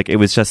issue. Like, it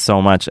was just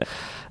so much.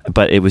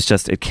 But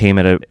it came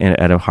at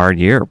a hard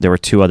year. There were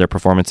two other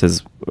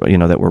performances,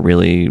 that were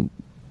really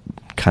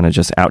kind of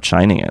just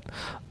outshining it.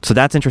 So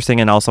that's interesting.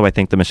 And also, I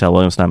think the Michelle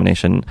Williams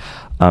nomination,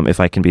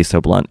 if I can be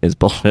so blunt, is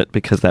bullshit,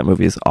 because that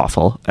movie is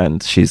awful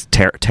and she's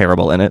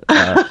terrible in it.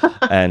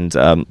 And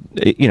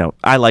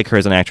I like her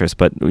as an actress,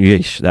 but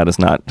yeesh, that is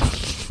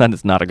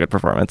not a good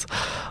performance.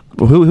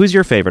 Who's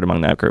your favorite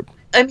among that group?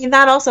 I mean,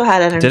 that also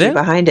had energy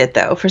behind it,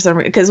 though, for some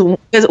reason,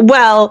 because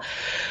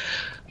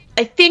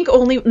I think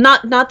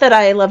not that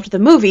I loved the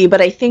movie, but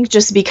I think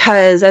just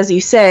because, as you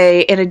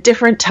say, in a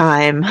different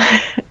time,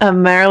 a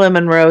Marilyn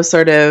Monroe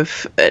sort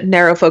of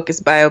narrow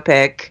focus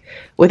biopic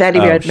with Eddie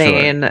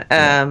Redmayne.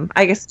 Sure.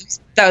 I guess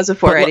that was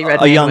before Eddie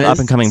Redmayne. A young up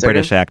and coming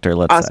British actor,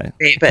 let's say.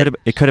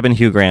 It could have been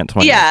Hugh Grant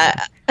 20 years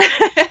ago.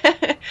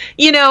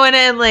 And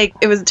then like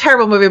it was a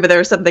terrible movie, but there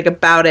was something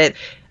about it.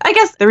 I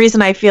guess the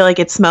reason I feel like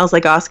it smells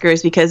like Oscar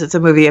is because it's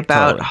a movie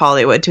about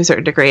Hollywood to a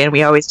certain degree, and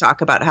we always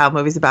talk about how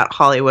movies about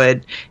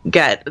Hollywood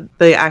get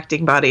the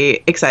acting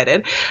body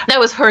excited. That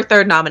was her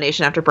third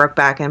nomination after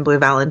Brokeback and Blue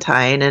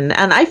Valentine, and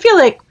I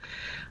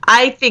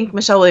think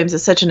Michelle Williams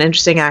is such an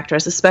interesting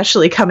actress,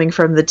 especially coming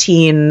from the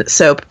teen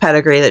soap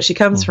pedigree that she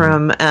comes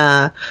from.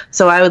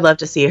 So I would love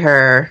to see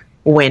her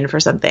win for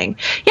something.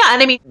 Yeah,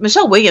 and I mean,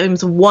 Michelle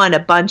Williams won a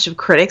bunch of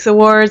Critics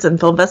Awards and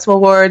Film Festival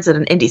Awards and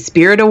an Indie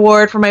Spirit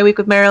Award for My Week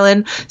with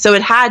Marilyn. So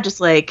it had just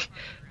like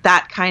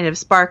that kind of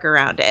spark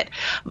around it.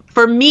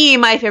 For me,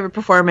 my favorite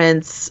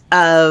performance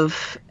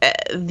of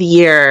the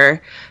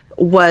year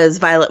was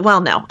Violet.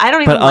 Well, no, I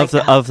don't even like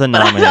that. Of the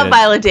nominated. I thought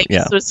Viola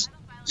Davis was.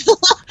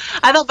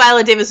 I thought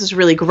Viola Davis was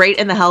really great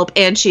in The Help,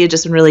 and she had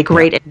just been really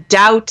great in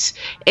Doubt,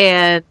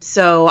 and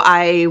so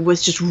I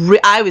was just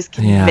I was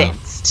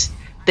convinced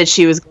that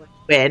she was going to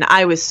win.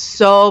 I was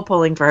so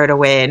pulling for her to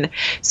win.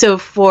 So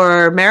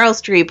for Meryl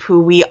Streep,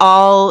 who we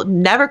all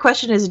never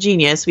question as a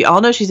genius, we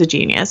all know she's a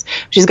genius.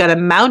 She's got a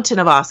mountain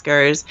of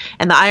Oscars,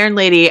 and The Iron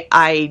Lady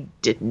I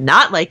did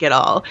not like at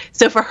all.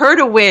 So for her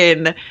to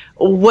win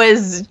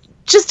was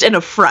just an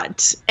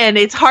affront, and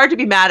it's hard to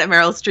be mad at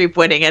Meryl Streep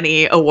winning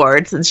any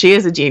awards since she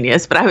is a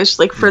genius, but I was just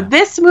like, for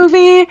this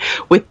movie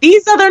with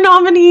these other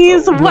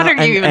nominees, what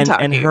are you even talking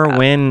about? And her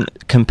win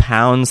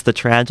compounds the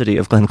tragedy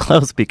of Glenn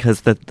Close,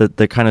 because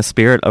the kind of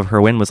spirit of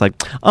her win was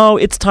like, oh,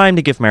 it's time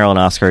to give Meryl an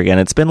Oscar again.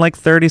 It's been like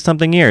 30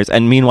 something years,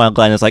 and meanwhile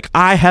Glenn is like,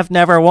 I have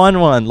never won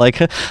one, like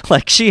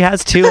she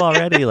has two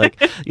already.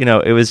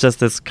 It was just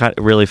this kind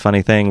of really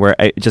funny thing where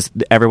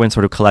everyone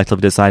sort of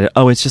collectively decided,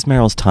 oh, it's just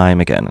Meryl's time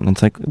again, and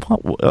it's like,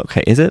 what?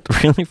 Okay, is it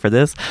really for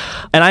this?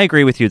 And I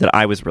agree with you that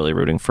I was really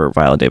rooting for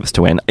Viola Davis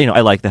to win.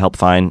 I like The Help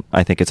fine.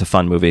 I think it's a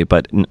fun movie,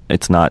 but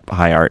it's not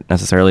high art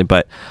necessarily.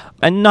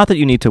 And not that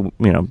you need to,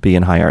 be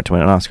in high art to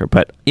win an Oscar.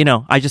 But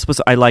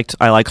I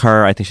like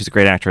her. I think she's a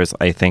great actress.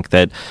 I think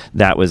that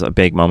was a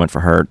big moment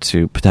for her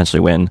to potentially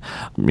win.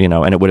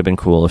 And it would have been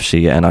cool if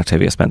she and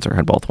Octavia Spencer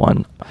had both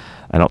won.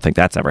 I don't think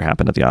that's ever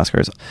happened at the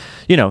Oscars.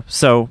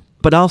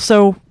 But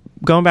also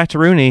going back to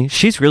Rooney,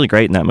 she's really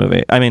great in that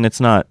movie. I mean, it's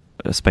not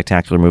a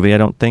spectacular movie, I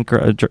don't think,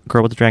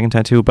 Girl with the Dragon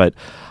Tattoo, but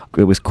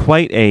it was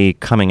quite a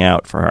coming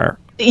out for her.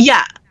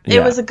 Yeah.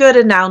 It was a good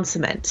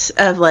announcement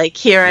of like,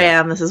 here I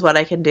am, this is what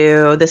I can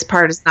do. This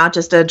part is not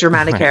just a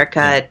dramatic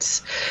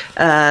haircut.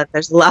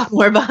 There's a lot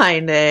more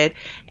behind it.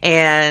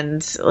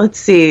 And let's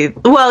see.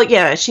 Well,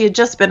 yeah, she had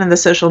just been in The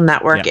Social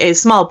Network, a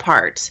small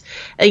part.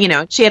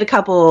 She had a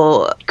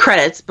couple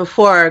credits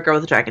before Girl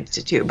with the Dragon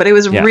Tattoo, but it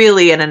was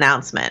really an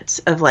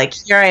announcement of like,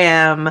 here I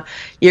am,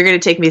 you're going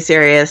to take me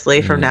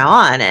seriously from now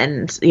on.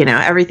 And,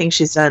 everything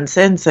she's done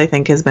since, I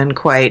think, has been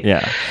quite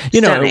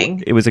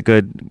stunning. It was a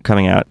good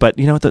coming out. But,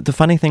 the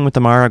funny thing with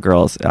the Mara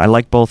girls, I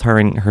like both her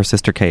and her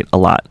sister Kate a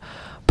lot.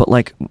 But,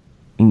 like,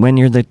 when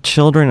you're the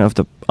children of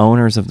the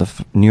owners of the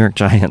New York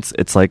Giants,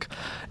 it's like,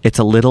 it's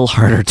a little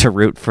harder to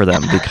root for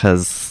them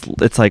because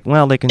it's like,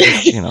 well, they can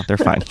just, they're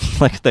fine.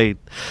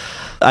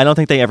 I don't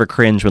think they ever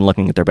cringe when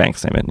looking at their bank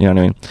statement. You know what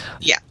I mean?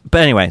 Yeah.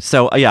 But anyway,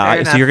 so so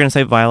you're going to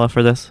say Viola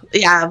for this?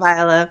 Yeah,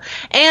 Viola.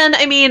 And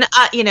I mean,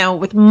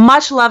 with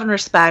much love and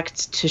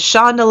respect to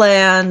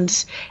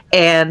Shondaland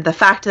and the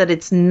fact that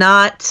it's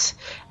not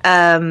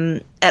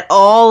at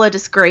all a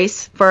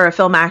disgrace for a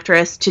film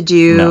actress to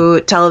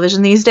do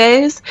television these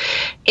days,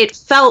 it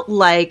felt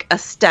like a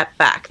step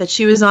back, that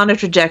she was on a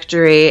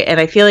trajectory. And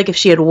I feel like if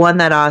she had won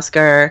that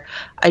Oscar,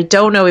 I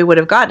don't know we would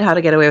have gotten How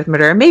to Get Away with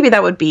Murder. Maybe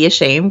that would be a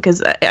shame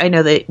because I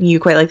know that you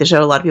quite like the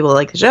show. A lot of people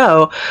like the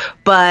show.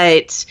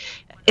 But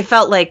it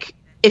felt like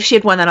if she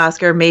had won that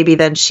Oscar, maybe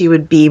then she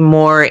would be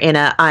more in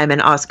I'm an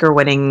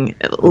Oscar-winning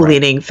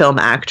leading film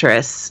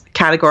actress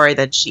category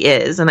than she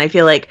is. And I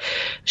feel like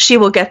she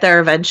will get there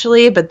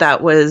eventually, but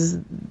that was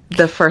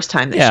the first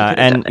time that she could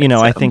have done it,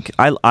 I think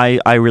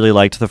I really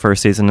liked the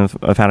first season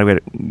of How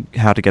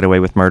to Get Away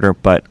with Murder,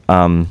 but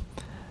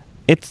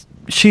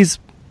she's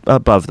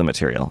above the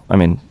material. I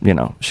mean,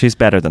 she's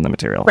better than the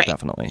material,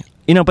 definitely.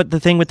 But the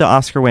thing with the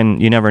Oscar win,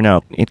 you never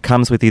know. It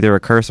comes with either a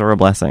curse or a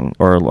blessing,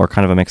 or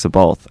kind of a mix of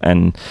both.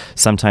 And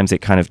sometimes it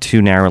kind of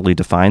too narrowly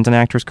defines an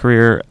actor's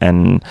career,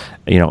 and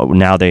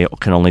now they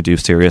can only do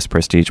serious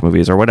prestige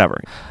movies or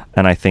whatever.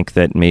 And I think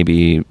that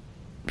maybe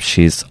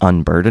she's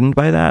unburdened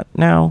by that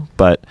now.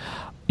 But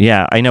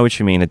yeah, I know what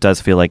you mean. It does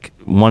feel like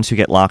once you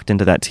get locked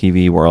into that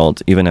TV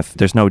world, even if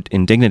there's no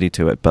indignity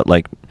to it, but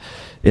like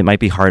it might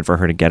be hard for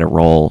her to get a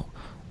role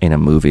in a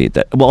movie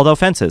although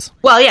Fences.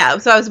 Well, yeah.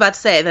 So I was about to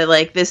say that,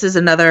 like, this is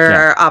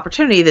another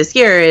opportunity this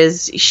year.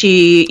 Is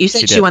you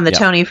said she won the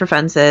Tony for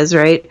Fences,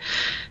 right?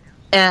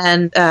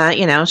 And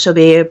she'll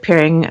be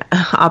appearing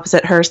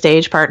opposite her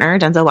stage partner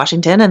Denzel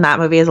Washington, and that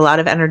movie has a lot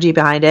of energy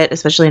behind it,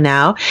 especially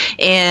now.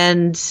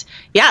 And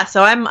yeah,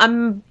 so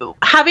I'm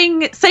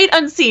having sight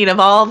unseen of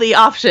all the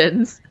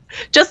options.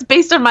 Just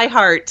based on my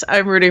heart,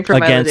 I'm rooting for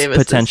Viola Davis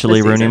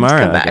potentially Rooney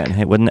Mara again.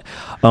 Hey, wouldn't it?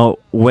 Oh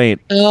wait.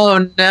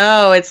 Oh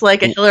no! It's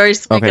like a Hillary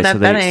Swank up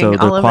betting. So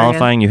they're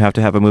qualifying. You have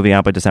to have a movie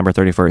out by December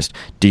 31st.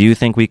 Do you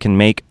think we can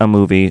make a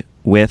movie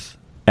with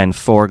and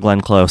for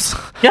Glenn Close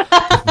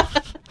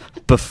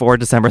before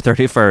December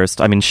 31st?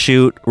 I mean,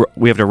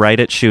 we have to write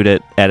it, shoot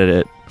it, edit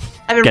it.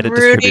 I've been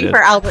rooting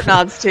for Albert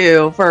Nobbs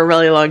too for a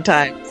really long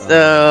time.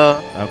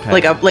 So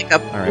like a all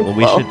right. Well,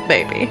 we should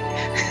maybe.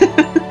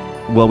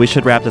 Well, we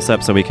should wrap this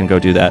up so we can go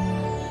do that.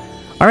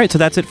 All right, so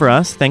that's it for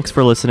us. Thanks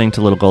for listening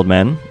to Little Gold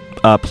Men.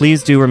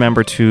 Please do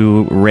remember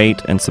to rate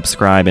and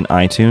subscribe in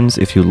iTunes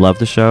if you love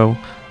the show.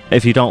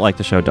 If you don't like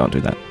the show, don't do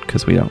that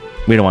because we don't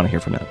want to hear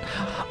from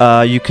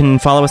that. You can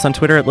follow us on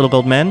Twitter at Little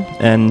Gold Men,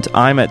 and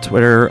I'm at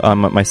Twitter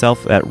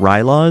myself at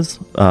Rylaws,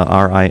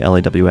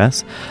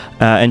 Rilaws.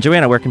 And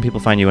Joanna, where can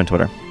people find you on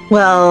Twitter?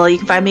 Well, you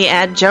can find me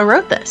at Joe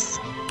Wrote This.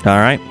 All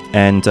right,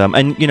 and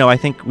I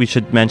think we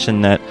should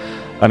mention that.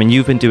 I mean,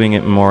 you've been doing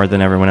it more than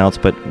everyone else,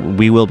 but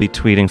we will be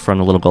tweeting from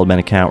the Little Gold Men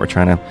account. We're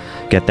trying to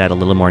get that a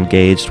little more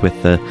engaged with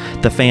the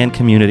fan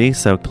community.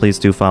 So please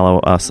do follow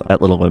us at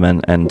Little Gold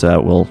Men, and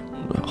we'll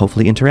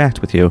hopefully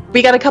interact with you.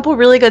 We got a couple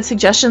really good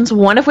suggestions,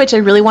 one of which I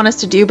really want us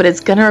to do, but it's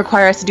going to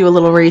require us to do a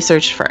little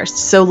research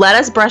first. So let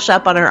us brush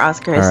up on our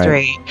Oscar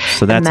history. Right.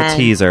 So that's a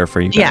teaser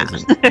for you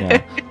guys.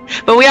 Yeah.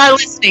 But we are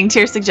listening to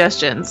your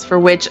suggestions for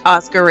which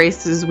Oscar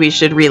races we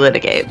should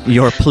relitigate.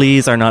 Your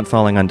pleas are not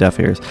falling on deaf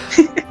ears.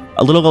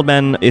 A Little Gold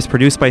Men is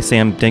produced by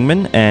Sam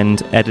Dingman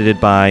and edited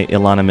by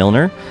Ilana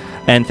Milner.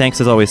 And thanks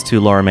as always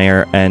to Laura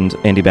Mayer and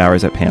Andy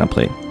Bowers at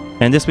Panoply.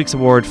 And this week's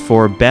award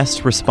for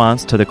best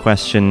response to the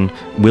question,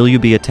 will you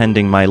be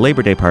attending my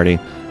Labor Day party,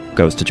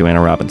 goes to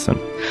Joanna Robinson.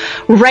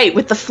 Right,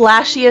 with the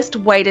flashiest,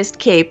 whitest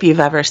cape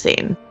you've ever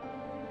seen.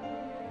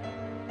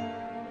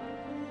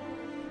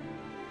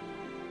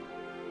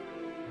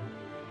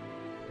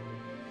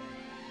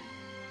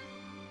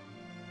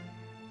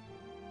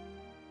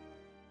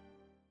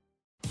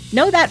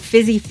 Know that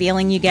fizzy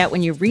feeling you get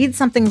when you read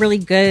something really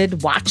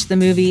good, watch the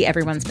movie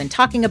everyone's been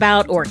talking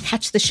about, or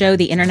catch the show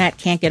the internet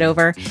can't get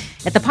over?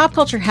 At the Pop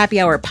Culture Happy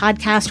Hour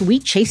podcast, we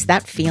chase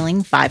that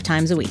feeling 5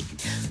 times a week.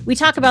 We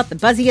talk about the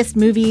buzziest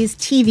movies,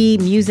 TV,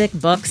 music,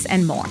 books,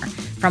 and more.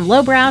 From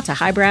lowbrow to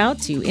highbrow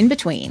to in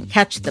between.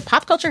 Catch the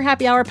Pop Culture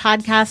Happy Hour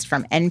podcast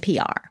from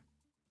NPR.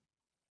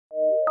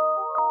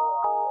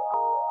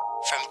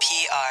 From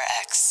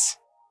PRX.